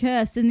as his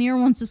chest, and the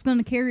other one's just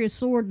gonna carry a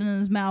sword in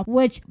his mouth,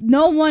 which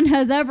no one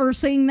has ever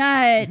seen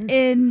that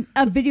in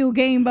a video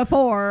game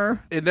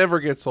before. It never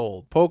gets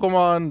old.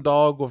 Pokemon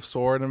dog with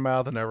sword in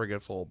mouth, it never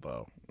gets old though.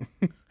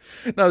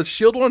 Now the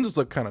shield one just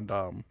look kind of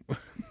dumb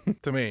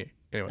to me.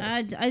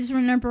 Anyways. I just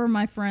remember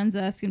my friends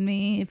asking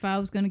me if I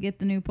was going to get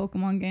the new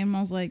Pokemon game. I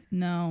was like,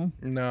 no.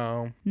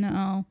 No.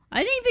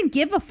 I didn't even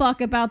give a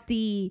fuck about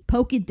the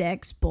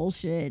Pokedex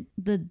bullshit,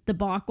 the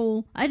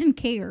debacle. I didn't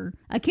care.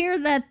 I care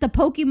that the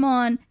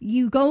Pokemon,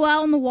 you go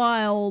out in the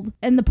wild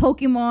and the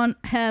Pokemon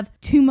have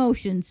two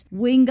motions,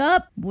 wing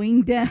up,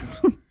 wing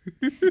down.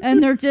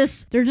 And they're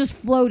just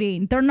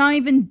floating. They're not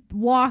even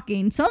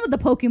walking. Some of the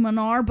Pokemon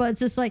are, but it's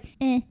just like,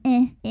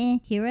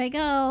 here I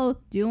go,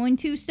 doing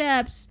 2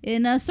 steps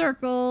in a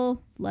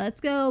circle.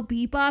 Let's go,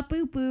 beep bop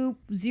boop boop,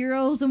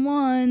 zeros and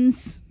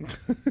ones.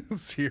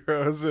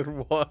 Zeros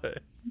and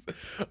ones.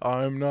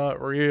 I'm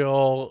not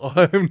real.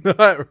 I'm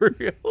not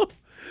real.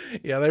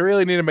 Yeah, they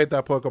really need to make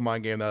that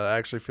Pokemon game that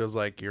actually feels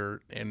like you're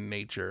in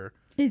nature.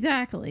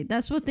 Exactly.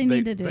 That's what they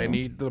need to do. They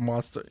need the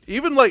monster.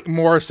 Even like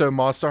more so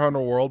Monster Hunter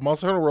World.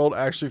 Monster Hunter World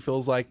actually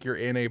feels like you're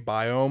in a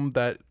biome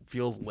that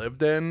feels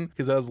lived in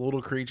because it has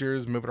little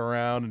creatures moving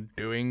around and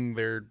doing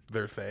their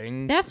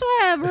thing. That's why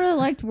I really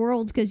liked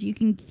Worlds, because you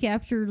can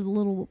capture the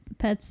little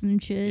pets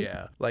and shit.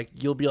 Yeah. Like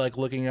you'll be like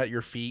looking at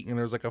your feet and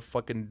there's like a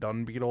fucking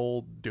dung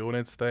beetle doing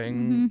its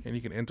thing and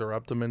you can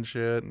interrupt them and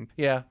shit. And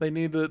yeah, they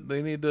need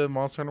to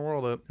Monster Hunter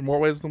World in more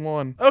ways than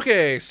one.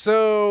 Okay,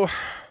 so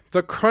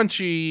the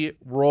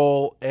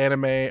Crunchyroll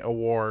Anime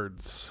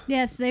Awards.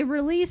 Yes, they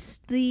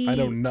released the I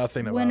know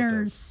nothing about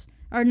winners.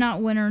 Or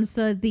not winners,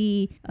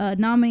 the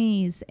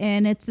nominees,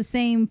 and it's the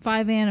same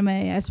 5 anime.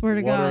 I swear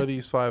to God. What are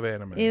these 5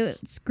 animes?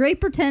 It's Great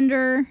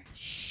Pretender,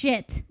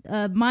 shit,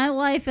 My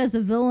Life as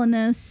a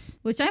Villainess,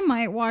 which I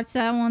might watch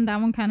that one.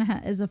 That one kind of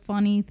is a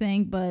funny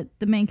thing, but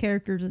the main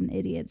character's an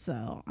idiot,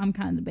 so I'm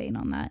kind of debating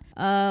on that.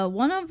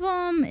 One of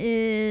them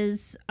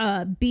is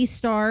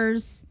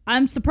Beastars.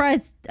 I'm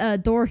surprised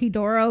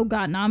Dorohedoro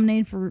got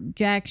nominated for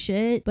jack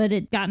shit, but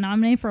it got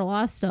nominated for a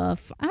lot of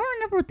stuff. I don't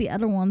remember what the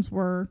other ones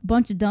were. A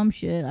bunch of dumb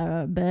shit,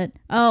 I bet.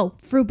 Oh,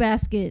 Fruit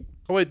Basket.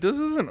 Oh, wait, this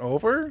isn't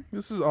over?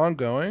 This is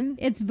ongoing?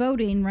 It's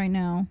voting right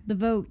now. The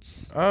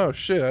votes. Oh,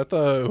 shit. I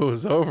thought it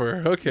was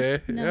over.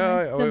 Okay. No,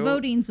 Yeah. the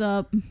voting's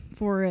up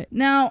for it.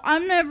 Now,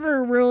 I'm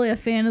never really a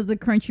fan of the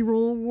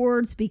Crunchyroll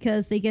Awards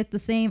because they get the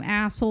same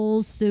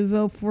assholes to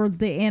vote for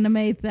the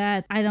anime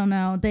that, I don't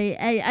know.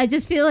 I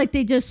just feel like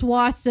they just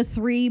watch the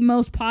 3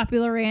 most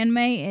popular anime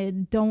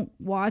and don't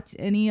watch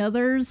any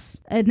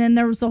others. And then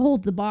there was a whole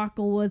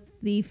debacle with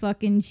the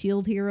fucking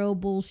Shield Hero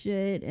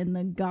bullshit and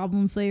the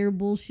Goblin Slayer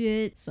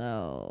bullshit.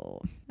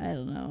 So, I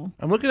don't know.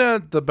 I'm looking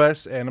at the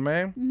best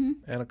anime,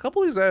 and a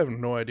couple of these I have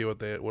no idea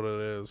what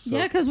it is. So.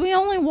 Yeah, because we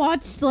only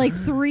watched like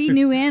 3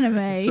 new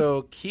anime.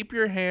 So keep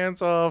your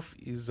hands off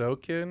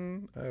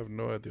Izoken. I have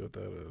no idea what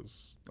that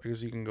is. I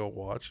guess you can go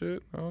watch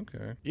it.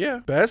 Okay. Yeah.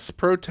 Best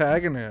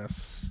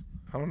protagonist.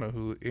 I don't know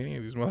who any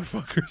of these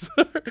motherfuckers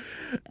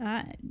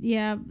are.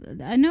 Yeah,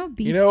 I know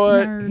Beast. You know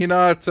what? Nurse.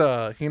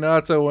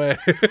 Hinata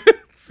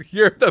wins.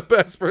 You're the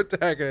best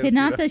protagonist.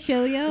 Hinata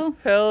Shoyo?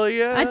 Hell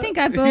yeah. I think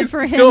I vote He's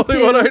for the him only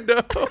too. one I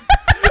know.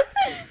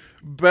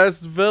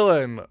 Best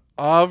villain.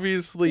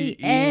 Obviously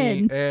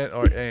N.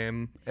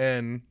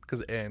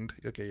 because end.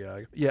 Okay, yeah.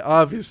 Yeah,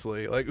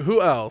 obviously. Like,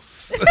 who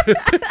else?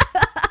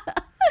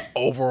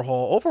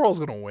 Overhaul. Overhaul's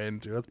gonna win,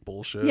 dude. That's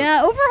bullshit.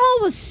 Yeah, Overhaul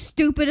was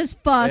stupid as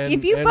fuck.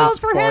 If you vote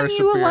for him,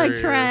 you look like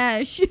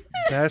trash.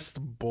 Best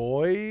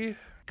boy,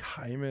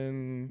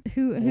 Kaiman.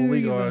 Who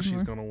Holy gosh,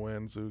 she's gonna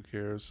win. So who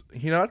cares?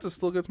 Hinata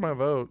still gets my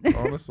vote,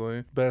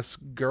 honestly.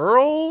 Best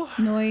girl.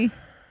 Noi.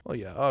 Well,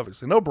 yeah,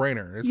 obviously, no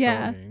brainer. It's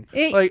Yeah.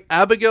 like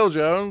Abigail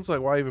Jones. Like,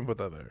 why even put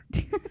that there?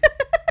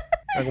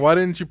 Like, why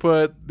didn't you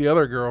put the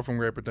other girl from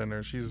Great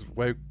Pretender? She's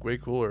way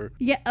cooler.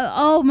 Yeah.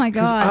 Oh my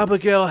Because god.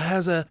 Abigail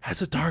has a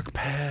dark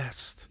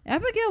past.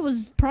 Abigail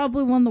was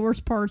probably one of the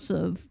worst parts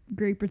of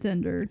Great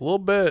Pretender. A little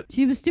bit.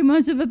 She was too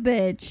much of a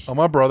bitch. Oh,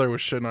 my brother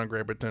was shitting on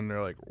Great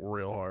Pretender like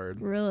real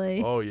hard.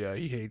 Really? Oh yeah,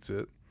 he hates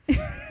it.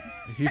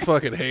 He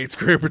fucking hates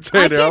Great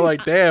Pretender. I'm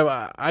like, damn,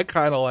 I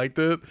kind of liked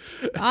it.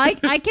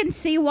 I can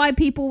see why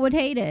people would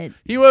hate it.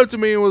 He went to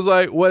me and was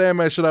like, what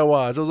anime should I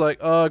watch? I was like,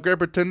 Great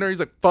Pretender. He's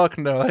like, fuck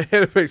no, that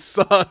anime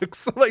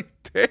sucks. I'm like,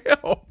 damn.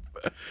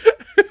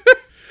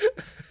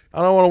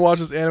 I don't want to watch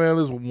this anime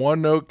with this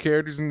one-note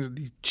characters and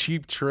these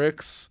cheap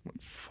tricks.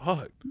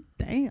 Fuck.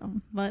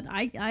 Damn. But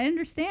I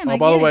understand. Oh,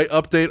 by the way,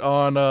 update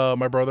on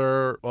my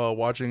brother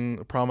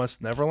watching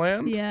Promised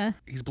Neverland. Yeah.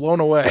 He's blown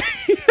away.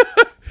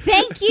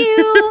 Thank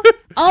you.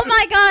 Oh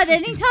my god,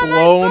 anytime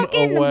Blown I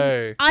fucking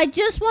away. I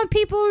just want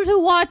people to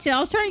watch it. I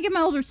was trying to get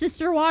my older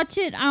sister to watch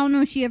it. I don't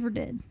know if she ever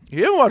did.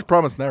 You haven't watched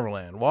Promised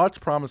Neverland. Watch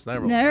Promised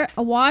Neverland.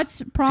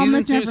 Watch Promise Season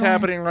 2's Neverland.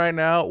 happening right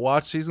now.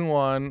 Watch season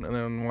 1 and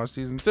then watch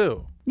season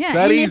 2. Yeah,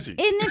 that and easy.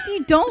 If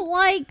you don't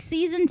like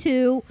season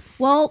 2,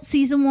 well,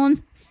 season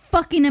 1's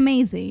fucking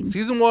amazing.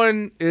 Season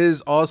 1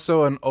 is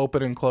also an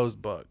open and closed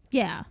book.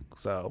 Yeah.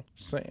 So,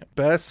 saying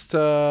best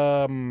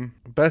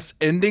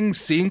ending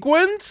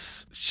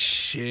sequence?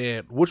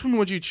 Shit. Which one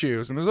would you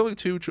choose? And there's only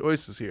 2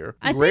 choices here.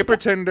 Great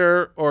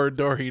Pretender or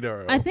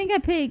Dorhidoro. I think I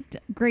picked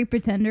Great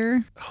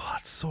Pretender. Oh,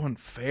 that's so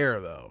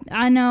unfair though.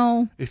 I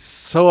know. It's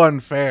so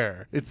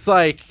unfair. It's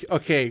like,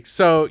 okay,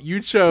 so you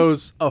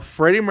chose a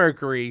Freddie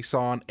Mercury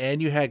song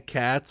and you had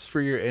Cats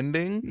for your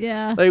ending?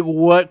 Yeah. Like,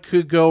 what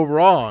could go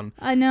wrong?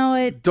 I know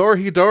it.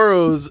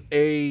 Dorhidoro's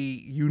a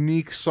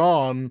unique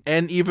song,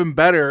 and even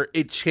better,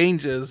 it changes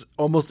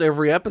almost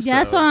every episode.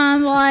 That's why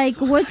I'm like,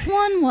 which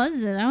one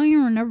was it? I don't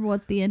even remember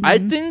what the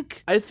ending.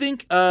 I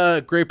think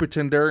Great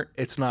Pretender,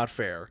 it's not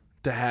fair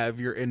to have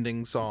your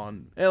ending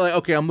song. And like,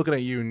 okay, I'm looking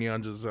at you,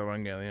 Neon Genesis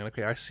Evangelion.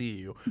 Okay, I see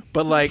you.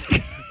 But like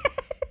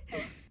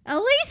At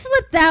least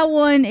with that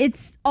one,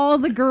 it's all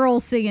the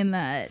girls singing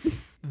that.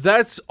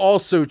 that's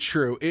also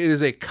true. It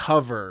is a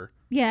cover.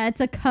 Yeah,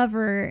 it's a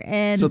cover,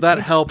 and So that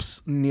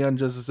helps Neon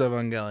Genesis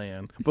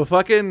Evangelion. But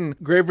fucking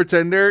Great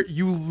Pretender,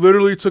 you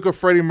literally took a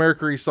Freddie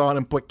Mercury song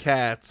and put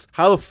Cats.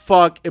 How the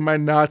fuck am I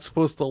not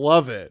supposed to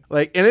love it?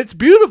 Like, and it's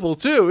beautiful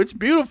too. It's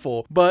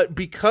beautiful. But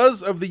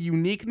because of the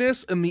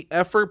uniqueness and the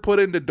effort put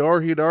into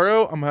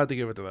Dorhidoro, I'm gonna have to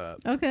give it to that.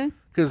 okay,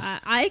 Because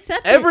I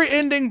accept every it.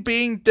 ending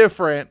being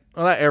different,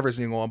 well, not every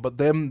single one, but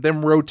them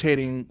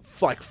rotating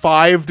like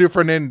 5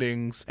 different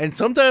endings, and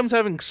sometimes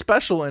having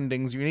special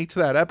endings unique to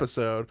that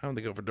episode. I'm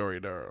gonna go for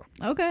Dorhidoro.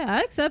 Okay,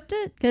 I accept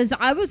it because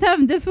I was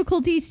having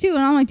difficulties too, and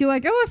I'm like, do I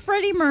go with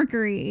Freddie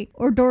Mercury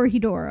or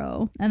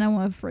Dorhidoro? And I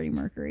went with Freddie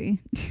Mercury.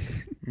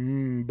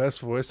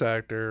 Best voice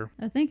actor.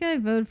 I think I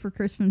voted for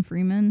Crispin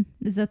Freeman.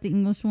 Is that the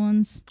English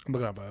ones? I'm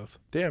looking at both.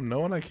 Damn, no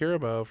one I care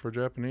about for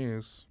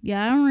Japanese.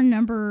 Yeah, I don't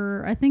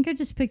remember. I think I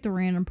just picked a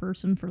random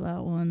person for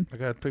that one. I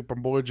gotta pick my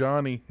boy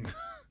Johnny.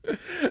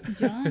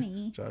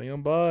 Johnny. Johnny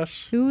on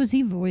Bosch. Who was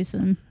he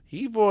voicing?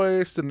 He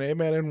voiced a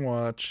name I didn't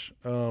watch,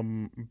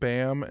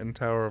 Bam and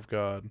Tower of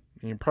God.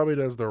 And he probably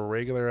does the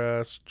regular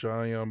ass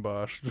Johnny on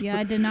Bosch. Yeah,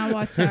 I did not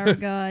watch Tower of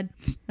God.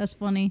 That's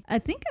funny. I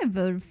think I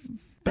voted.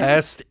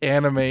 Best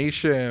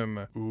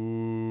animation.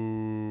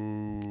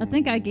 Ooh. I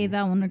think I gave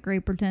that one to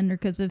Great Pretender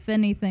because if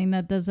anything,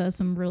 that does have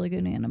some really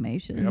good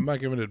animation. Yeah, I'm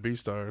not giving it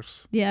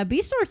Beastars. Yeah,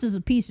 Beastars is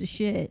a piece of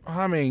shit.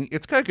 I mean,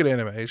 it's got good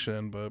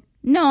animation, but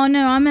No,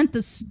 I meant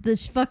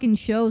this fucking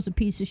show is a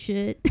piece of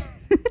shit.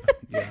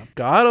 yeah.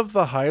 God of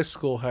the High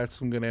School had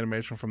some good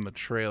animation from the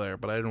trailer,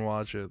 but I didn't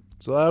watch it.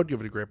 So I would give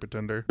it a Great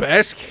Pretender.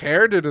 Best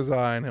character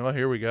design. Oh,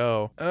 here we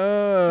go.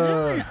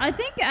 I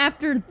think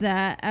after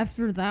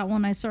that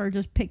one, I started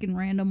just picking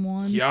random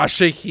ones.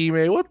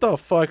 Yashahime. What the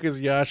fuck is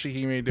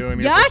Yashahime doing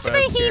here?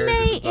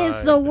 Yashahime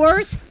is the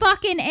worst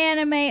fucking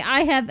anime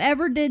I have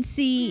ever did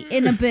see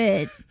in a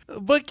bit.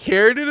 But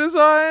character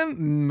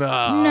design?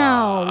 Nah.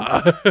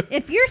 No.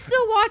 If you're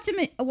still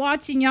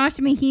watching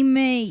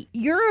Yashahime,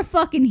 you're a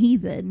fucking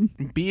heathen.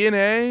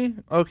 B&A?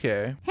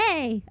 Okay.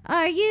 Hey,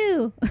 are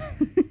you?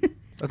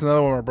 That's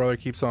another one my brother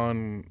keeps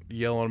on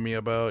yelling at me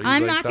about. He's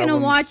I'm like, not "That going to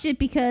one's-" watch it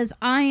because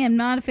I am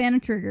not a fan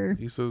of Trigger.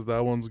 He says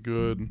that one's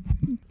good.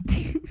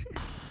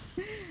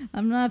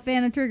 I'm not a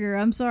fan of Trigger.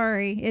 I'm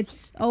sorry.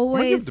 It's I'm gonna give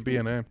always... it to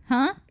B&A.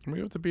 Huh? I'm gonna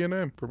give it to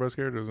B&A for best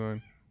character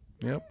design.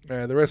 Yep.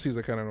 The rest of these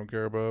I kind of don't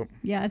care about.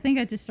 Yeah, I think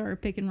I just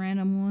started picking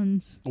random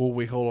ones. Oh,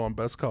 wait, hold on.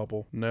 Best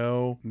couple.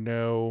 No.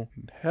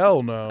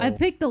 Hell no. I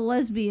picked the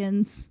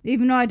lesbians,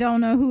 even though I don't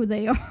know who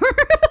they are.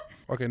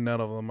 Okay,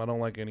 none of them. I don't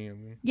like any of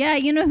them. Yeah,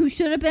 you know who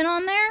should have been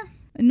on there?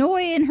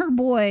 Noi and her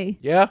boy.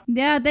 Yeah.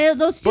 Yeah,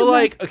 those two. But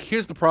like,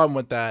 here's the problem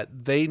with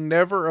that. They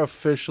never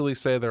officially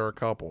say they're a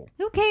couple.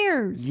 Who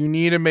cares? You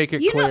need to make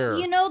it clear.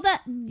 You know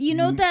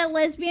that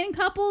lesbian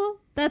couple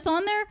that's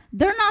on there?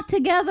 They're not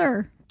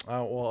together.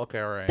 Oh, well, okay,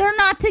 all right. They're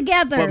not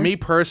together. But me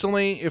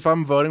personally, if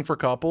I'm voting for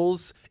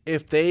couples,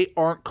 if they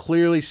aren't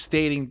clearly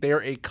stating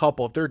they're a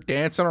couple, if they're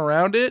dancing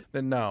around it,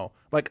 then no.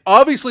 Like,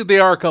 obviously they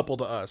are a couple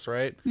to us,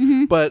 right?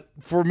 Mm-hmm. But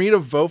for me to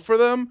vote for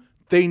them,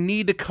 they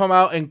need to come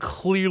out and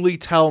clearly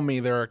tell me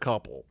they're a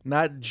couple,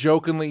 not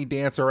jokingly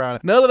dance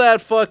around. None of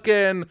that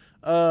fucking,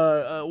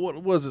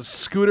 what was it,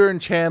 Scooter and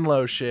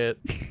Chandlo shit.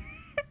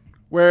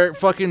 Where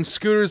fucking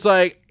Scooter's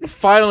like,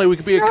 finally we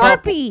could be a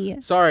couple.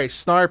 Sorry,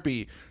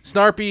 Snarpy.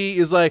 Snarpy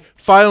is like,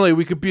 finally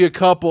we could be a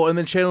couple. And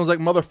then Chandler's like,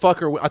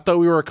 motherfucker, I thought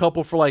we were a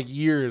couple for like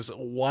years.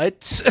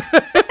 What?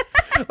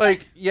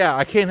 Like, yeah,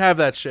 I can't have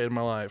that shit in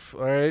my life.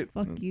 All right.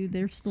 Fuck you.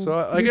 They're still.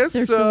 So I guess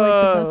they're still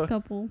like the best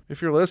couple. If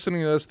you're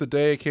listening to this the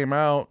day it came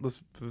out,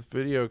 this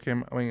video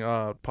came.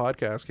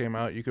 Podcast came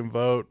out. You can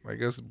vote. I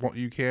guess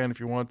you can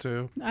if you want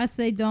to. I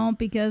say don't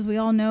because we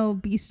all know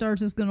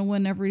Beastars is gonna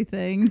win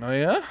everything. Oh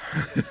yeah.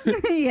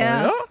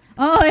 Yeah.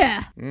 Oh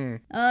yeah.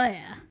 Mm. Oh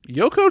yeah.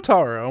 Yoko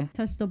Taro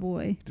touched a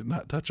boy. Did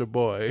not touch a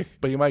boy,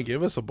 but he might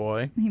give us a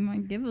boy. He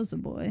might give us a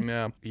boy.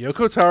 Yeah.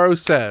 Yoko Taro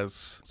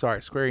says.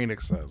 Sorry, Square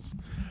Enix says.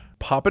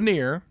 Papa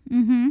Nier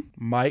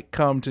might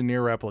come to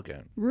Nier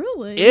Replicant.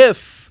 Really?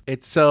 If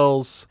it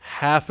sells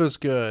half as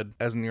good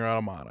as Nier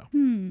Automata.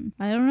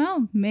 I don't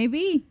know.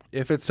 Maybe.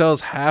 If it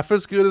sells half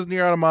as good as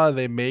Nier Automata,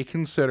 they may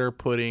consider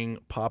putting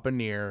Papa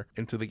Nier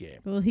into the game.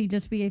 Will he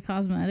just be a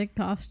cosmetic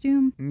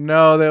costume?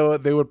 No,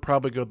 they would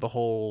probably go the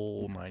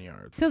whole 9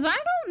 yards. Because I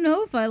don't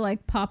know if I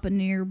like Papa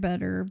Nier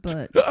better,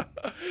 but...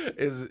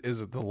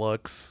 Is it the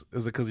looks?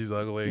 Is it because he's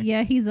ugly?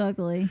 Yeah, he's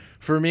ugly.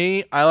 For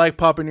me, I like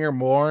Papa Nier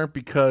more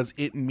because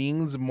it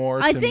means more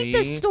to me. I think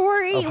the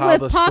story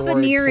with Papa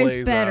Nier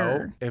is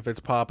better. If it's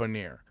Papa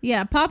Nier.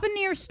 Yeah, Papa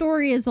Nier's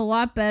story is a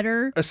lot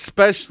better.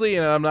 Especially,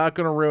 and I'm not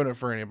going to ruin it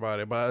for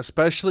anybody, but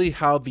especially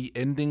how the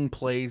ending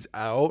plays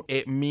out,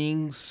 it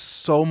means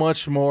so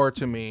much more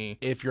to me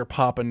if you're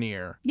Papa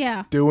Nier.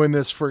 Yeah. Doing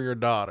this for your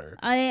daughter.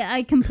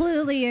 I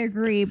completely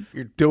agree.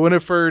 You're doing it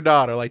for your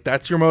daughter. Like,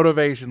 that's your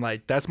motivation.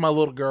 Like, that's my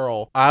little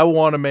girl. I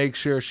want to make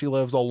sure she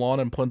lives a long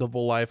and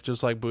plentiful life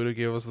just like Buddha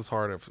gave us this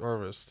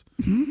harvest.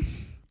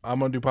 I'm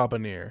going to do Papa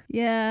Nier.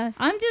 Yeah.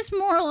 I'm just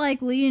more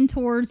like leaning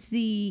towards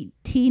the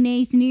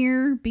teenage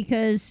Nier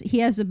because he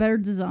has a better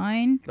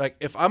design. Like,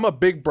 if I'm a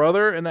big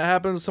brother and that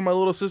happens to my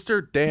little sister,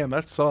 damn,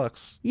 that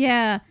sucks.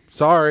 Yeah.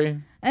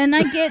 Sorry. And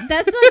I get,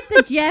 that's like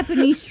the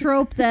Japanese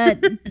trope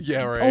that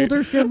yeah, right.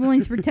 older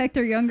siblings protect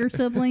their younger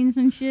siblings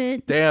and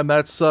shit. Damn,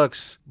 that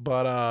sucks.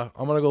 But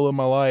I'm going to go live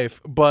my life.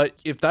 But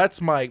if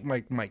that's my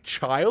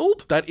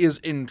child that is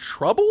in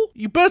trouble,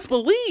 you best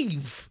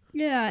believe.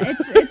 Yeah,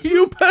 it's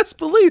you best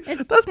believe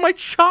that's my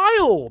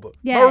child.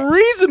 Yeah. A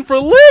reason for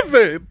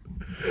living.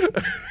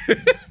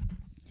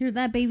 Hear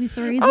that, baby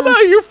Cereza? I'm out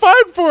here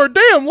fighting for a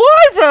damn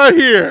life out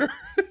here.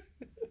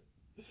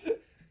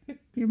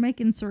 You're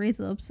making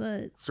Cereza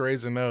upset.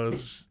 Cereza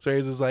knows.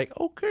 Cereza's like,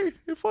 okay,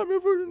 if I'm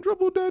ever in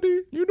trouble,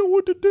 Daddy, you know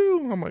what to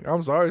do. I'm like,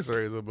 I'm sorry,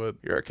 Cereza, but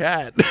you're a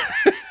cat.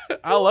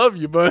 I love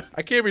you, but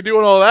I can't be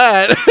doing all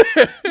that.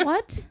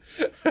 What?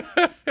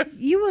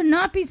 You would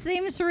not be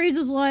saving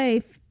Cereza's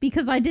life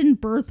because I didn't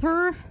birth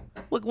her?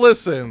 Look,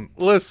 listen.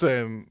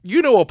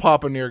 You know what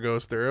Papa Nier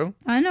goes through.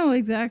 I know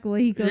exactly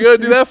what he goes through. You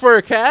gonna do that for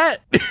a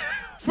cat?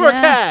 For a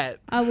cat?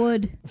 I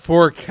would.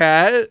 For a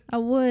cat? I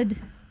would.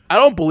 I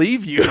don't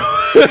believe you.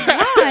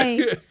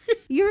 Why?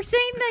 You're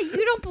saying that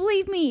you don't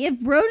believe me. If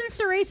Road and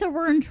Cereza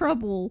were in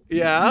trouble,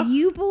 yeah,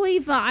 you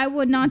believe that I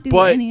would not do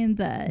any of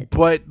that.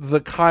 But the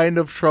kind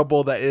of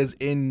trouble that is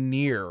in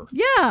Nier.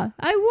 Yeah,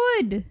 I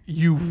would.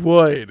 You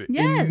would?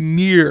 Yes. In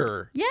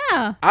Nier.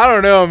 Yeah. I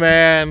don't know,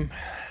 man.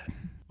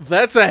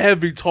 That's a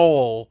heavy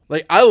toll.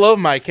 Like, I love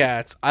my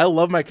cats. I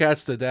love my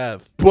cats to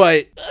death.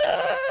 But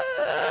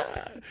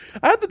I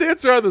have to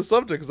dance around the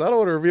subject because I don't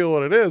want to reveal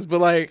what it is. But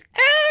like,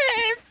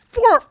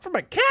 for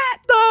my cat,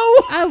 though.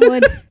 I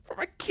would. For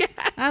my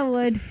cat. I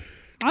would.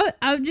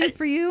 I would do it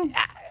for you.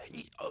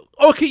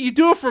 Okay, you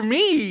do it for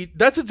me.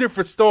 That's a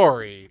different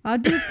story. I'll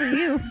do it for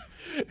you.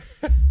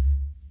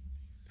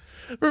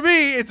 For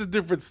me, it's a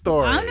different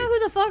story. I don't know who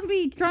the fuck would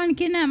be trying to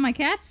kidnap my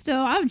cat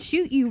still. I would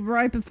shoot you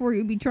right before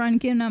you'd be trying to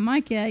kidnap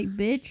my cat, you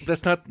bitch.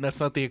 That's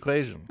not the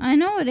equation. I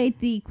know it ain't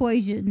the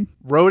equation.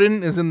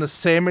 Rodin is in the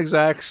same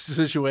exact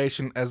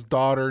situation as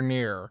daughter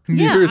Nier.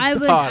 Yeah, Nier's I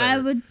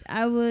daughter.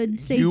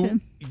 would save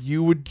him.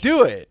 You would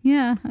do it.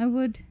 Yeah, I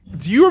would.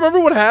 Do you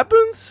remember what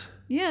happens?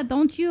 Yeah,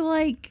 don't you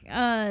like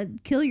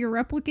kill your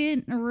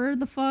replicant or where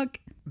the fuck?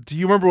 Do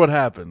you remember what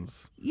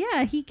happens?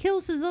 Yeah, he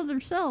kills his other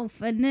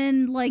self, and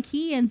then like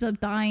he ends up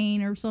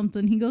dying or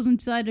something. He goes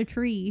inside a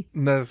tree.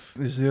 No,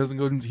 he doesn't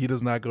go. He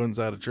does not go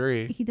inside a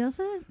tree. He does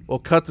it? We'll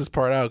cut this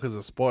part out because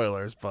of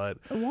spoilers. But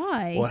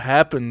why? What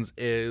happens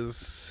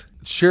is,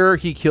 sure,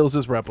 he kills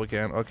his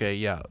replicant. Okay,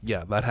 yeah,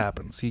 that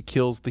happens. He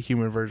kills the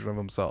human version of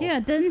himself.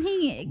 Yeah, doesn't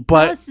he?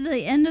 But cause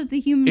the end of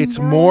the human. It's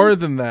world? more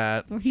than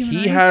that. He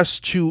race? Has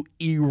to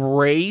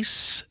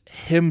erase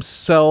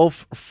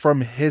himself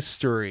from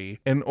history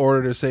in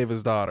order to save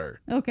his daughter.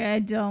 Okay, I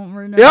don't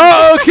remember.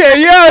 Yeah,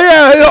 okay,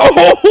 yeah.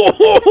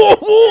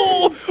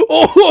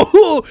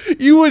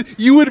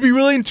 You would be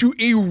willing to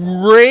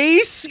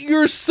erase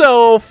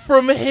yourself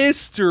from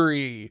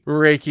history,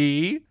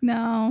 Ricky.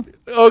 No.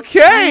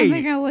 Okay. I don't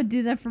think I would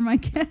do that for my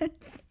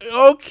kids.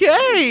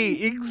 Okay,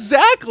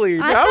 exactly.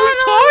 Now we're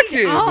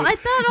talking. I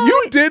thought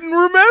you didn't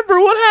remember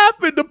what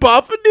happened to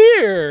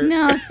Boffineer.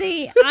 No,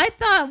 see, I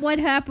thought what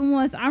happened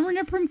was I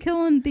remember him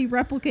killing the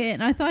replicant,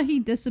 and I thought he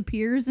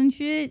disappears and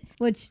shit,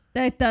 which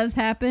that does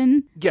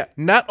happen. Yeah,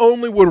 not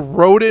only would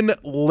Rodin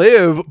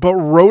live, but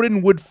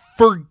Rodin would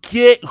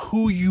forget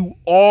who you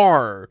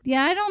are.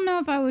 Yeah, I don't know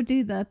if I would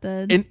do that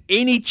then. And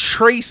any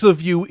trace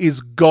of you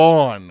is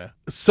gone.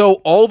 So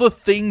all the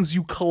things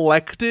you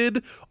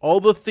collected, all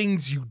the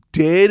things you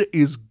did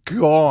is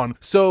gone.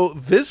 So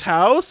this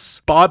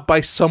house bought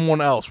by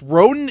someone else.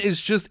 Rodin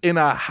is just in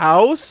a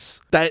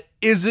house that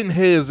isn't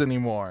his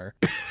anymore.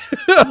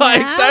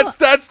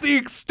 That's the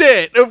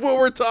extent of what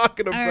we're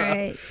talking about.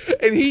 Right.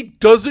 And he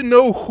doesn't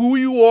know who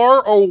you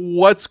are or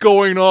what's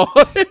going on.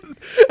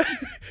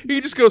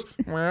 He just goes,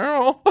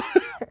 well.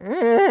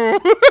 All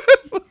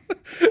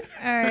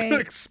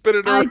right. Spit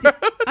it around.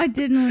 I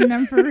didn't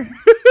remember.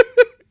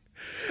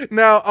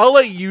 Now, I'll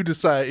let you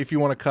decide if you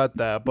want to cut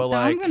that, but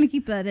I'm going to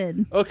keep that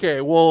in. Okay,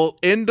 well,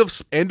 end of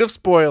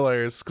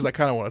spoilers, because I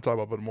kind of want to talk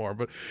about it more,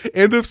 but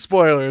end of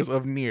spoilers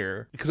of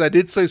Nier, because I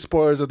did say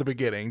spoilers at the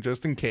beginning,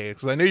 just in case,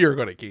 because I knew you were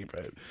going to keep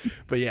it.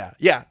 But yeah.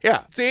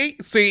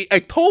 See, I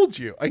told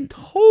you.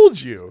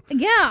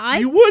 Yeah,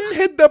 you wouldn't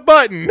hit the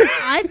button.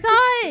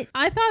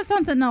 I thought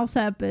something else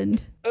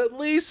happened. At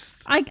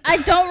least I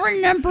don't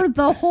remember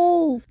the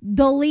whole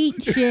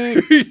delete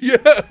shit.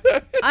 Yeah.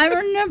 I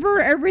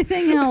remember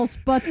everything else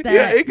but that.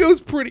 Yeah, it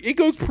goes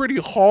pretty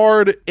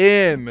hard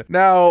in.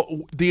 Now,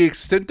 the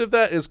extent of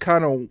that is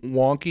kind of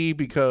wonky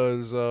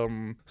because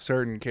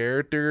certain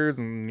characters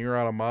and Nier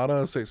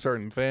Automata say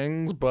certain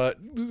things, but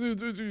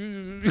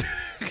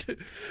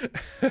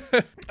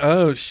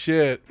oh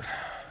shit.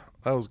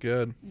 That was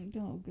good.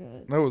 Oh,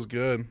 good. That was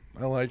good.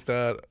 I like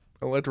that.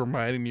 I liked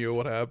reminding you of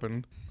what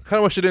happened. Kind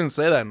of wish you didn't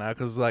say that now,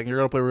 because like you're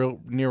gonna play real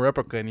Nier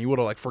Replica and you would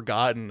have like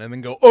forgotten and then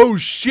go, oh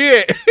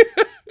shit.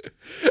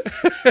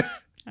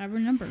 I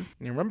remember.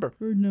 You remember?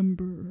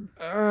 Remember.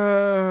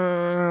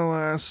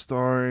 Last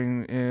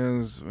starring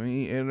is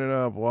we ended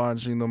up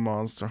watching the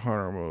Monster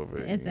Hunter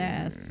movie. It's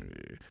ass.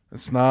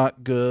 It's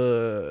not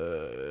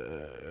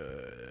good.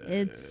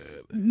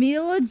 It's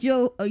Mila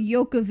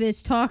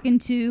Jokovic talking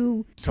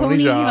to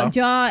Tony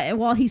Jaa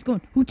while he's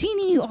going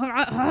Houdini.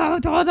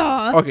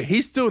 Okay,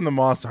 he's doing the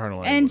Monster Hunter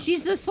language. And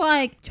she's just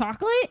like,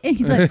 chocolate? And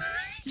he's like,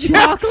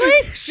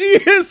 chocolate? She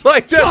is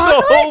like that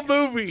the whole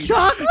movie.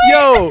 Chocolate?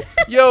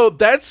 Yo,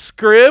 that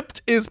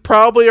script is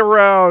probably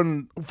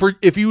around, for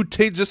if you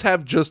just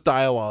have just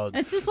dialogue.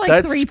 It's just like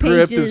that 3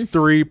 script pages. is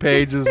 3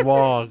 pages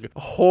long.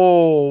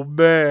 Oh,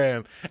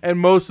 man. And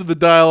most of the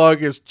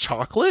dialogue is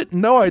chocolate?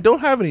 No, I don't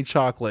have any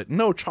chocolate.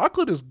 No,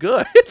 chocolate is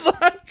good.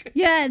 Like,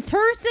 yeah, it's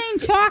her saying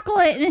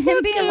chocolate and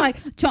him being like,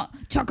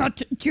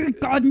 chocolate.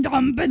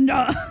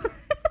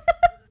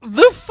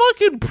 the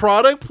fucking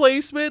product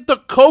placement, the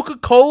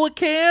Coca-Cola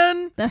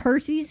can. The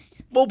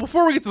Hershey's. Well,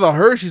 before we get to the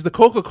Hershey's, the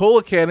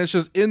Coca-Cola can is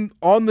just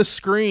on the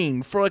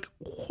screen for like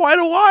quite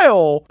a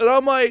while. And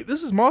I'm like,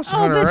 this is Monster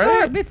Hunter,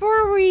 right?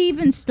 Before we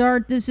even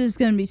start, this is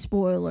going to be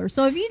spoiler.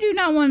 So if you do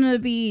not want to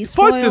be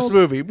spoiled. Fuck this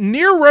movie.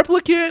 Nier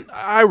Replicant,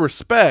 I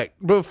respect.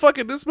 But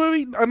fucking this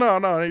movie,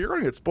 no, you're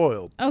going to get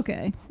spoiled.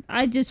 Okay.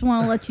 I just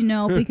want to let you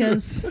know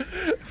because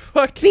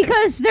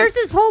because there's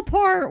this whole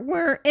part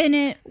where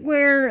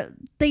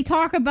they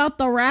talk about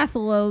the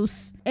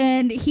Rathalos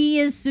and he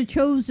is the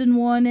chosen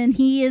one and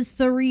he is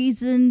the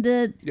reason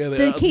to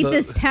keep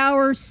this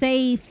tower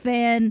safe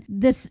and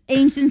this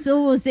ancient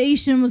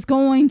civilization was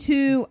going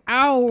to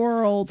our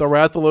world. The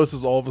Rathalos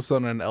is all of a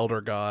sudden an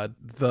elder god.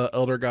 The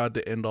elder god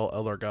to end all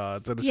elder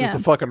gods. And it's just a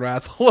fucking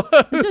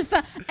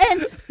Rathalos.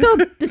 And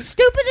the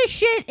stupidest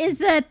shit is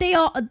that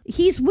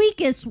he's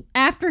weakest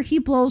after he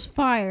blows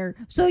fire.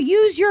 So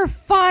use your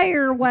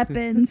fire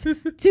weapons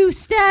to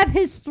stab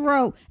his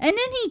throat. And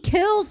then he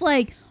kills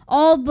like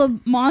all the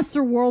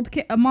Monster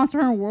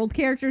Hunter World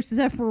characters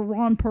except for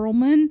Ron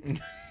Perlman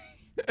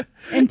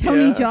and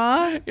Tony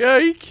Jaa. Yeah,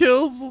 he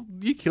kills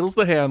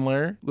the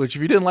handler, which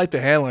if you didn't like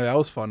the handler, that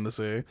was fun to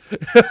see.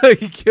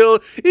 he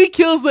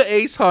kills the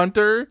ace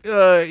hunter.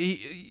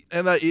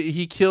 And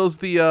he kills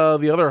the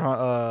other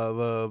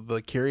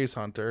the Curious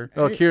Hunter.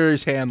 Oh,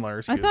 Curious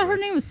Handler. I thought her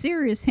name was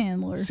Serious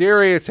Handler.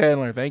 Serious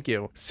Handler, thank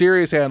you.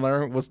 Serious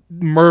Handler was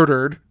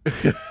murdered.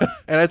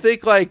 And I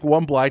think like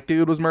one black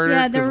dude was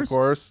murdered, of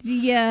course.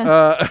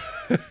 Yeah.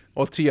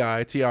 Well,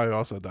 T.I.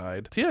 also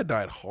died. T.I.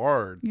 died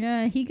hard.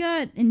 Yeah, he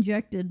got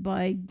injected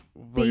by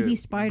baby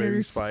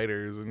spiders.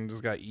 And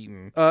just got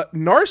eaten.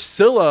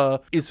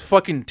 Narcilla is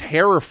fucking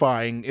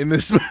terrifying in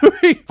this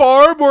movie.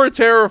 Far more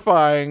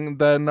terrifying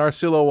than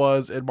Narcilla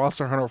was in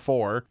Monster Hunter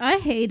 4. I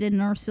hated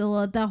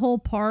Narcilla, that whole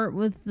part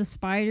with the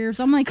spiders.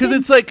 I'm like, because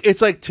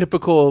it's like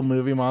typical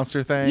movie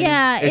monster thing.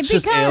 Yeah, it's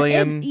just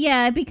alien.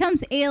 It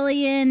becomes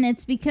alien.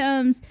 It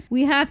becomes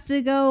we have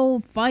to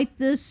go fight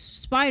this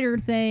spider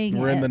thing.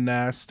 We're in the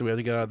nest. We have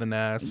to get out of the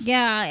nest.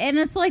 Yeah, and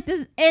it's like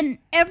this, and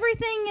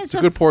everything is a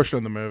good portion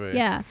of the movie.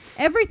 Yeah,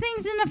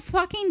 everything's in a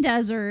fucking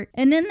desert,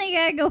 and then they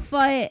gotta go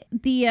fight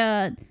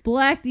the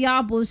Black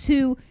Diablos,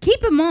 who,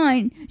 keep in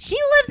mind, she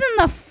lives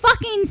in the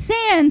fucking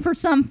sand for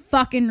some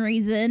fucking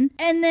reason,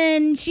 and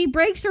then she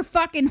breaks her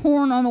fucking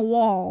horn on a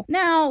wall.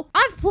 Now,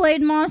 I've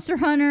played Monster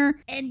Hunter,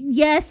 and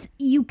yes,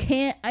 you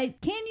can't.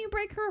 Can you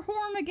break her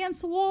horn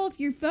against the wall if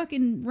you're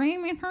fucking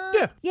ramming her?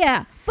 Yeah.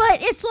 Yeah,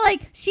 but it's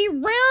like she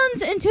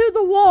runs into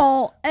the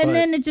wall, and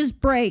then it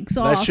just breaks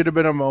off. That should have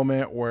been a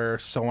moment where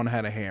someone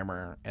had a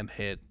hammer and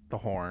hit the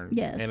horn.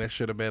 Yes. And it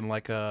should have been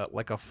like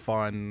a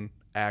fun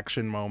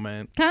action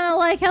moment. Kind of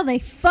like how they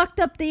fucked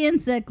up the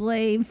insect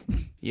glaive.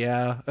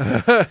 Yeah.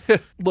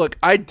 Look,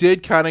 I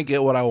did kind of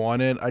get what I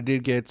wanted. I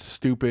did get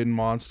stupid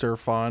monster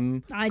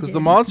fun. Because the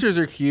monsters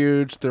are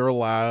huge. They're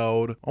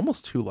loud.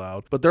 Almost too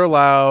loud. But they're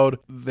loud.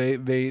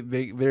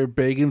 They're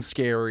big and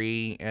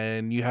scary.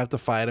 And you have to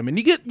fight them. And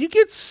you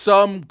get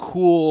some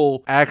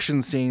cool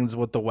action scenes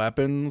with the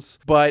weapons.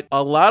 But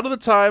a lot of the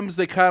times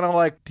they kind of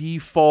like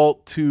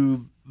default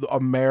to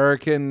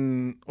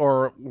American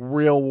or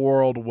real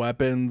world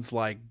weapons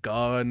like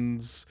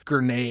guns,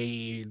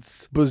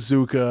 grenades,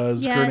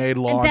 bazookas, grenade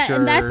launchers.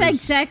 And that's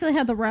exactly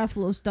how the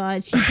Rathalos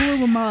died. She blew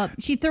him up.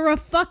 She threw a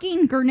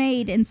fucking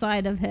grenade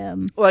inside of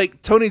him.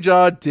 Like, Tony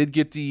Jaa did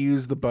get to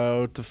use the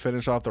bow to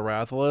finish off the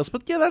Rathalos,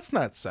 but yeah, that's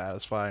not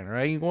satisfying,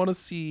 right? You want to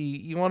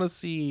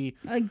see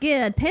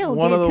get a tail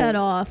get cut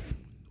off.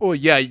 Oh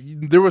yeah,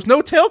 there was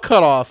no tail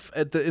cut off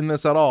in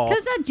this at all.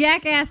 Because that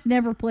jackass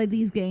never played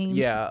these games.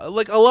 Yeah,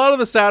 like a lot of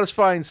the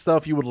satisfying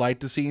stuff you would like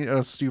to see in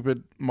a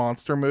stupid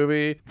monster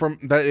movie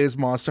that is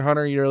Monster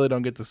Hunter, you really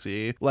don't get to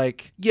see.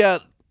 Like, yeah,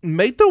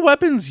 make the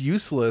weapons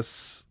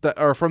useless that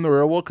are from the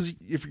real world, because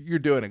if you're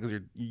doing it, because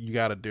you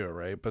got to do it,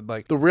 right? But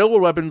like the real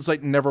world weapons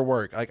like never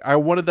work. Like I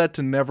wanted that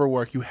to never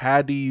work. You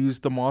had to use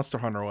the Monster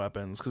Hunter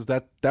weapons because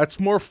that's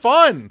more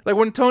fun. Like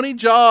when Tony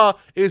Jaa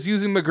is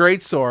using the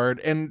greatsword,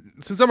 and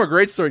since I'm a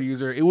greatsword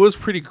user, it was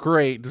pretty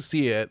great to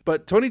see it.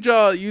 But Tony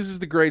Jaa uses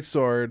the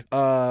greatsword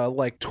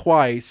like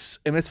twice,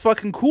 and it's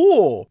fucking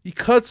cool. He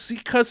cuts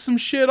some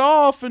shit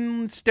off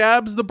and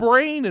stabs the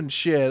brain and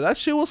shit. That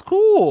shit was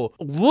cool.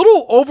 A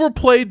little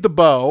overplayed the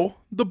bow.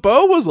 The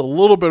bow was a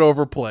little bit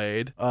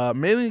overplayed,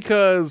 mainly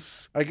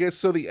because I guess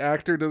so the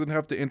actor doesn't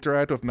have to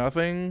interact with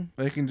nothing.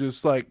 They can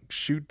just like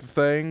shoot the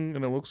thing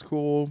and it looks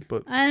cool.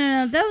 But I don't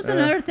know. That was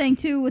another thing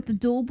too with the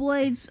dual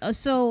blades.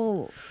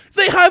 So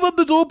they hype up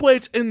the dual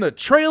blades in the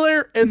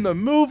trailer, in the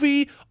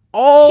movie.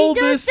 All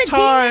this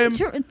time,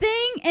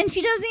 thing, and she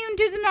doesn't even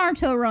do the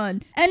Naruto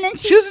run, and then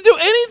she doesn't do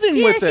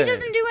anything with it. She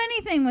doesn't do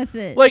anything with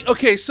it. Like,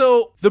 okay,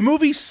 so the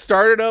movie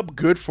started up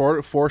good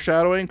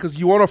foreshadowing, because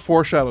you want to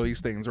foreshadow these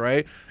things,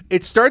 right?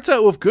 It starts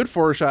out with good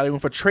foreshadowing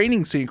with a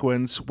training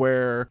sequence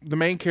where the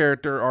main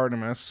character,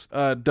 Artemis,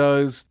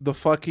 does the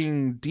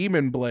fucking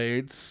demon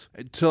blades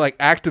to like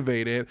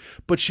activate it,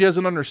 but she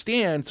doesn't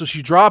understand, so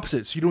she drops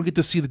it, so you don't get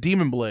to see the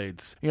demon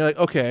blades. And you're like,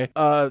 okay,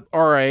 all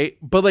right.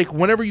 But like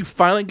whenever you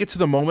finally get to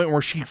the moment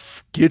where she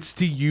gets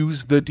to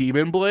use the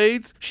demon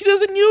blades, she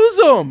doesn't use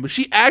them.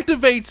 She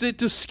activates it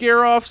to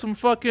scare off some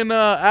fucking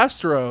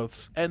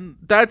Astaroths. And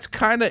that's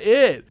kind of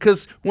it.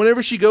 Because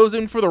whenever she goes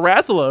in for the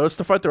Rathalos,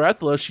 to fight the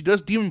Rathalos, she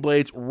does demon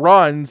blades,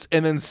 runs,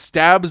 and then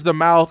stabs the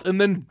mouth, and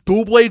then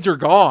dual blades are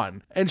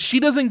gone. And she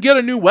doesn't get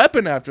a new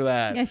weapon after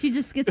that. Yeah, she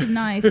just gets a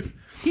knife.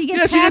 She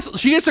gets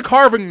she gets a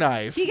carving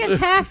knife. She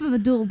gets half of a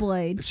dual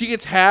blade. She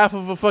gets half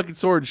of a fucking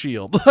sword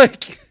shield.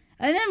 Like...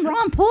 And then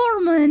Ron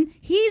Perlman,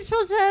 he's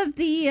supposed to have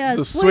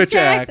the switch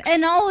axe,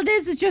 and all it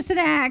is just an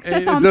axe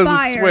that's on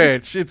fire.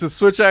 Switch. It's a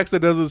switch axe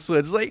that doesn't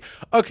switch. It's like,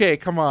 okay,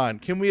 come on.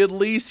 Can we at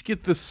least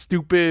get the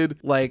stupid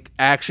like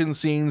action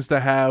scenes to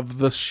have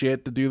the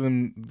shit to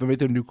make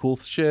them do cool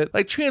shit?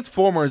 Like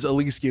Transformers at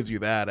least gives you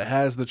that. It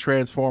has the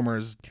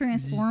Transformers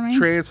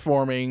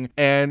transforming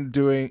and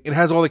doing. It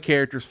has all the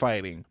characters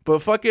fighting.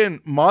 But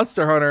fucking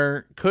Monster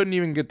Hunter couldn't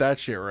even get that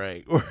shit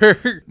right.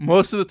 Where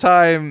most of the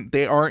time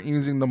they aren't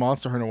using the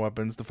Monster Hunter weapons.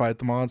 weapons to fight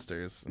the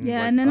monsters. And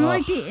yeah, and then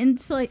like the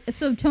insect.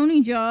 So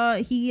Tony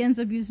Jaa, he ends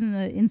up using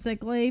the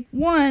insect glaive.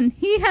 One,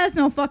 he has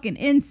no fucking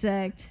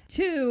insect.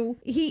 Two,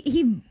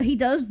 he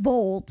does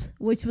Volt,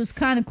 which was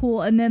kind of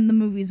cool, and then the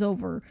movie's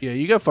over. Yeah,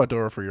 you got fucked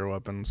over for your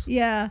weapons.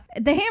 Yeah,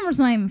 the hammer's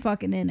not even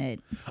fucking in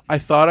it. I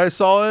thought I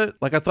saw it.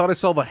 Like, I thought I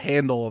saw the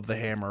handle of the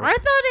hammer. I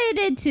thought it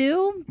did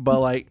too. But,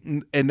 like,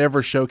 it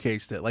never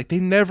showcased it. Like, they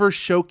never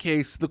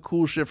showcased the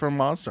cool shit from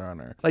Monster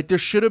Hunter. Like, there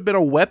should have been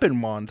a weapon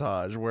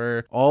montage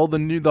where all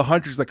the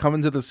hunters that come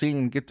into the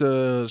scene get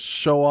to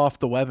show off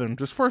the weapon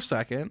just for a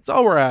second. That's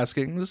all we're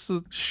asking. Just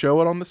to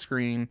show it on the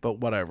screen, but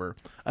whatever.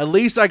 At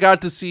least I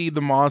got to see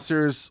the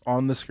monsters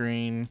on the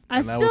screen.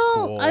 And that was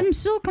cool. I'm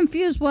still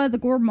confused why the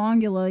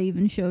Gormongula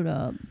even showed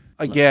up.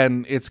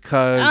 Again, it's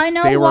because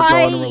they were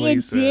going to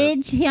release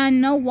it. I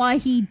know why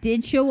he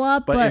did show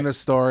up, but in the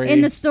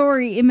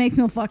story, it makes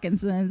no fucking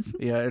sense.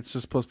 Yeah, it's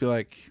just supposed to be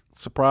like,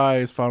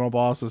 surprise, final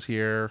boss is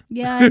here.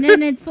 Yeah, and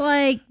then it's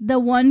like the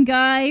one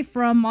guy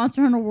from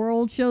Monster Hunter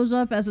World shows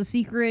up as a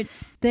secret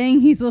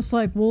thing. He's just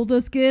like, we'll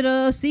just get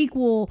a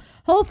sequel.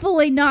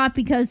 Hopefully not,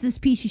 because this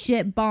piece of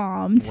shit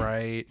bombed.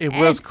 Right. It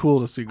was cool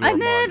to see Gormongula.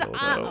 And then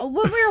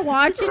when we were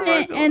watching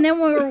it, and then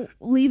we were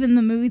leaving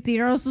the movie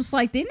theater, I was just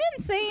like, they didn't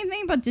say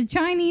anything but the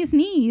Chinese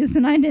knees,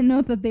 and I didn't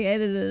know that they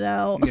edited it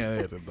out. Yeah, they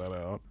edited that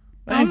out.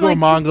 And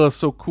Gormongula is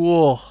so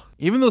cool.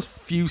 Even those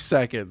few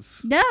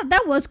seconds.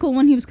 That was cool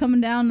when he was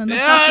coming down. And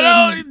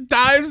I know. He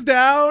dives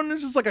down.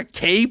 It's just like a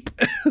cape.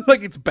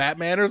 Like it's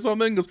Batman or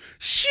something. Goes,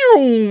 shoo.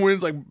 And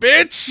it's like,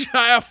 bitch,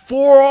 I have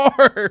 4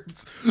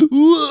 arms.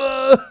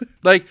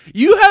 Like,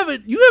 you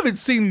haven't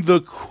seen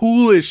the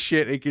coolest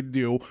shit it can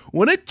do.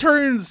 When it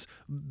turns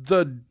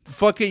the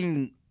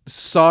fucking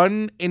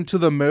sun into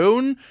the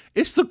moon,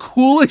 it's the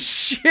coolest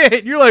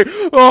shit. You're like,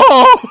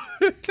 oh.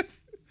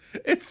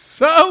 It's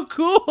so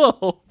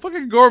cool.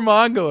 Fucking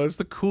Gormongula is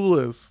the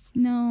coolest.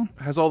 No.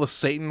 Has all the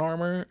Satan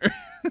armor.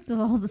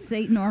 All the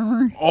Satan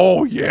armor.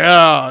 Oh,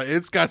 yeah.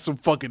 It's got some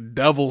fucking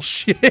devil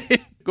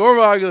shit.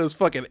 Gormongula is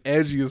fucking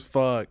edgy as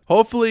fuck.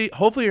 Hopefully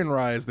in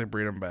Rise they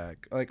bring him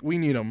back. Like, we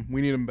need him.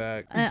 We need him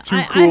back. He's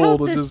too cool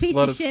to just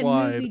let it slide. I hope this piece of shit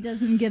movie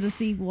doesn't get a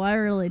sequel. I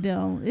really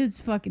don't.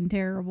 It's fucking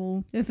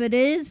terrible. If it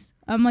is,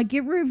 I'm like,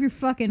 get rid of your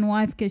fucking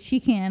wife because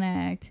she can't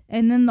act.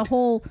 And then the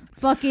whole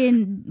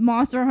fucking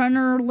Monster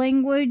Hunter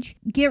language,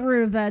 get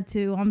rid of that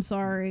too. I'm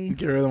sorry.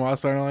 Get rid of the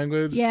Monster Hunter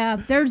language? Yeah,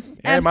 there's...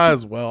 Yeah, might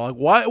as well.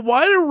 Like,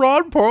 why did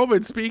Ron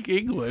Perlman speak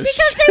English?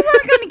 Because they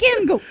weren't going to get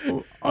him go...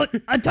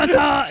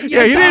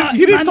 Yeah,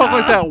 he didn't talk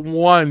like that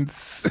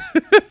once.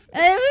 Even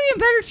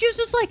better, she was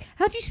just like,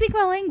 how'd you speak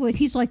my language?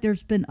 He's like,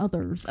 there's been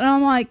others. And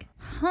I'm like,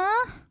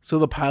 huh? So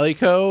the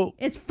Palico...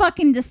 It's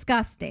fucking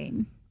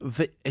disgusting.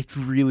 It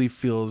really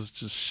feels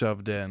just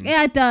shoved in.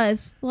 Yeah, it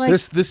does. Like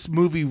this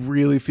movie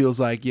really feels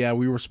like, yeah,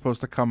 we were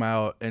supposed to come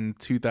out in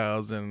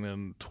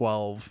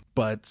 2012,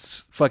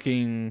 but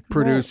fucking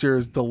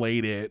producers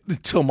delayed it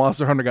until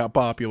Monster Hunter got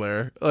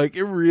popular. Like,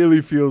 it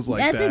really feels like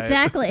that. That's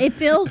exactly. It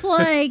feels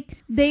like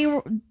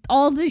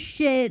all this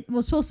shit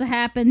was supposed to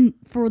happen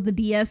for the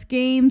DS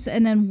games,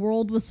 and then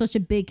World was such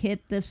a big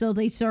hit, so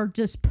they start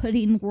just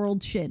putting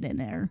World shit in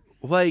there.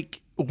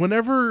 Like,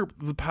 whenever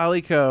the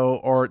Palico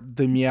or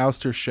the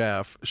Meowster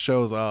chef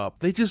shows up,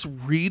 they just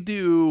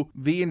redo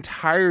the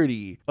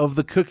entirety of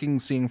the cooking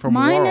scene from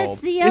World.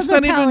 Minus the other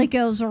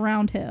Palicos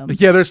around him.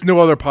 Yeah, there's no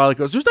other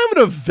Palicos. There's not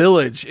even a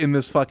village in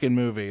this fucking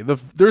movie.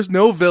 There's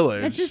no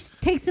village. It just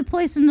takes a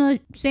place in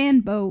the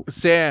sand boat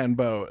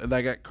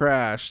that got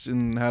crashed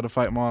and had to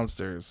fight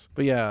monsters.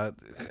 But yeah,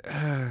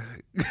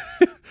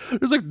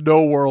 there's like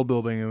no world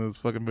building in this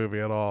fucking movie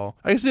at all.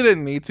 I guess you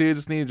didn't need to. You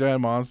just needed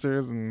giant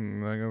monsters,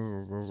 and I guess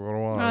that's what it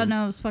was. Oh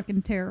no, it was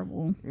fucking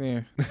terrible.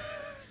 Yeah.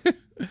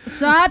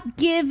 Stop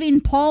giving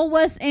Paul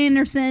Wes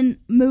Anderson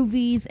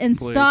movies and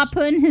Please. Stop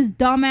putting his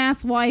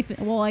dumbass wife.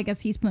 Well, I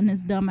guess he's putting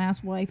his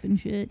dumbass wife and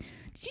shit.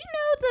 Did you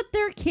know that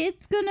their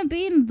kid's gonna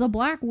be in the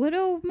Black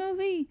Widow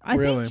movie? I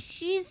think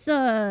she's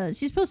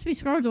supposed to be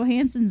Scarlett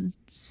Johansson's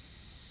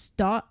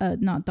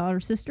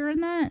sister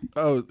in that.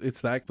 Oh, it's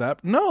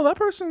that. No, that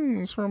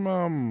person's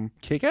from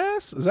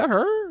Kick-Ass. Is that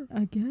her?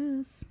 I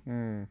guess.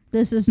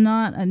 This is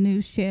not a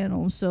news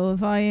channel, so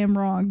if I am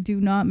wrong, do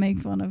not make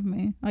fun of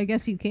me. I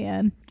guess you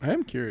can. I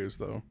am curious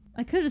though.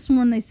 I could have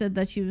sworn they said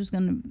that she was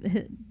going to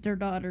hit their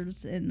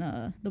daughters in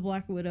the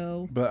Black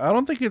Widow. But I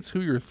don't think it's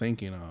who you're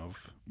thinking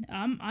of.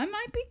 I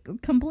might be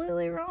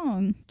completely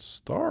wrong.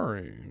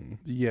 Starring.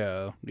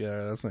 Yeah,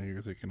 that's not who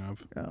you're thinking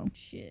of. Oh,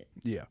 shit.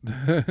 Yeah.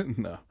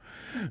 No.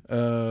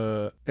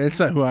 It's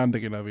not who I'm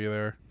thinking of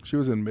either. She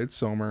was in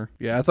Midsommar.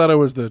 Yeah, I thought it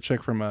was the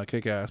chick from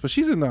Kick-Ass, but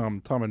she's in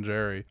Tom and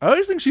Jerry. I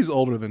always think she's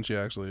older than she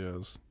actually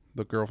is.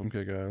 The girl from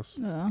Kick-Ass.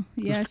 Oh,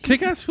 yeah.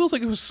 Kick-Ass feels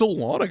like it was so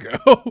long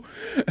ago.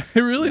 It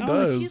really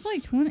does. She's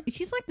like 20.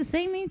 She's like the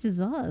same age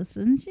as us,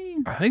 isn't she?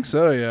 I think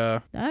so,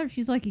 yeah.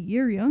 She's like a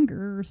year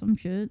younger or some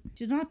shit.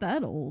 She's not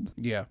that old.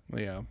 Yeah.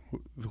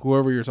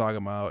 Whoever you're talking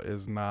about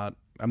is not.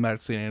 I'm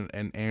not seeing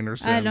an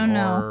Anderson. I don't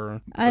know.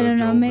 Or I don't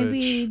know. Jovovich.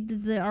 Maybe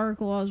the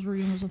article I was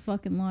reading was a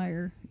fucking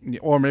liar.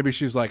 Or maybe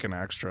she's like an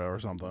extra or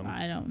something.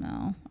 I don't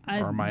know.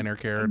 Or a minor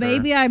character.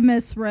 Maybe I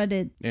misread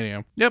it.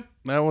 Anyhow, yep,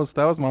 that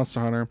was Monster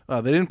Hunter.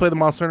 They didn't play the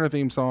Monster Hunter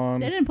theme song.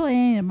 They didn't play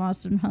any of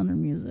Monster Hunter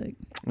music.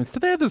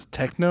 Instead, they had this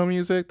techno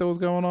music that was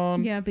going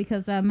on. Yeah,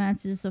 because that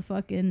matches the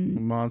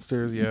fucking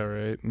monsters. Yeah,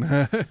 right.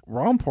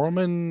 Ron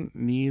Perlman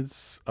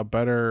needs a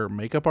better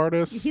makeup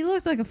artist. He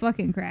looks like a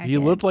fucking crackhead. He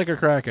looked like a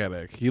crack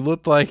addict. He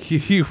looked like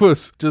he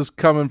was just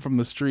coming from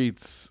the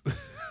streets.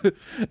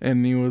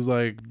 And he was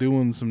like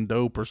doing some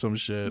dope or some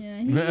shit. Yeah,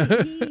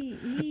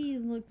 he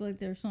looked like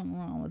there's something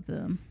wrong with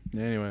him.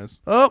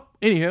 Anyways.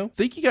 Anyhow,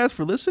 thank you guys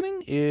for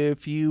listening.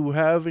 If you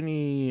have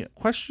any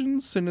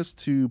questions, send us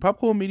to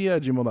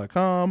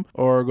popcoolmedia@gmail.com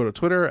or go to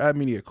Twitter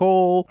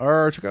 @MediaCole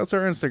or check out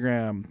our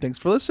Instagram. Thanks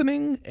for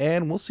listening,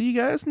 and we'll see you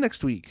guys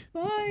next week.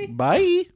 Bye. Bye.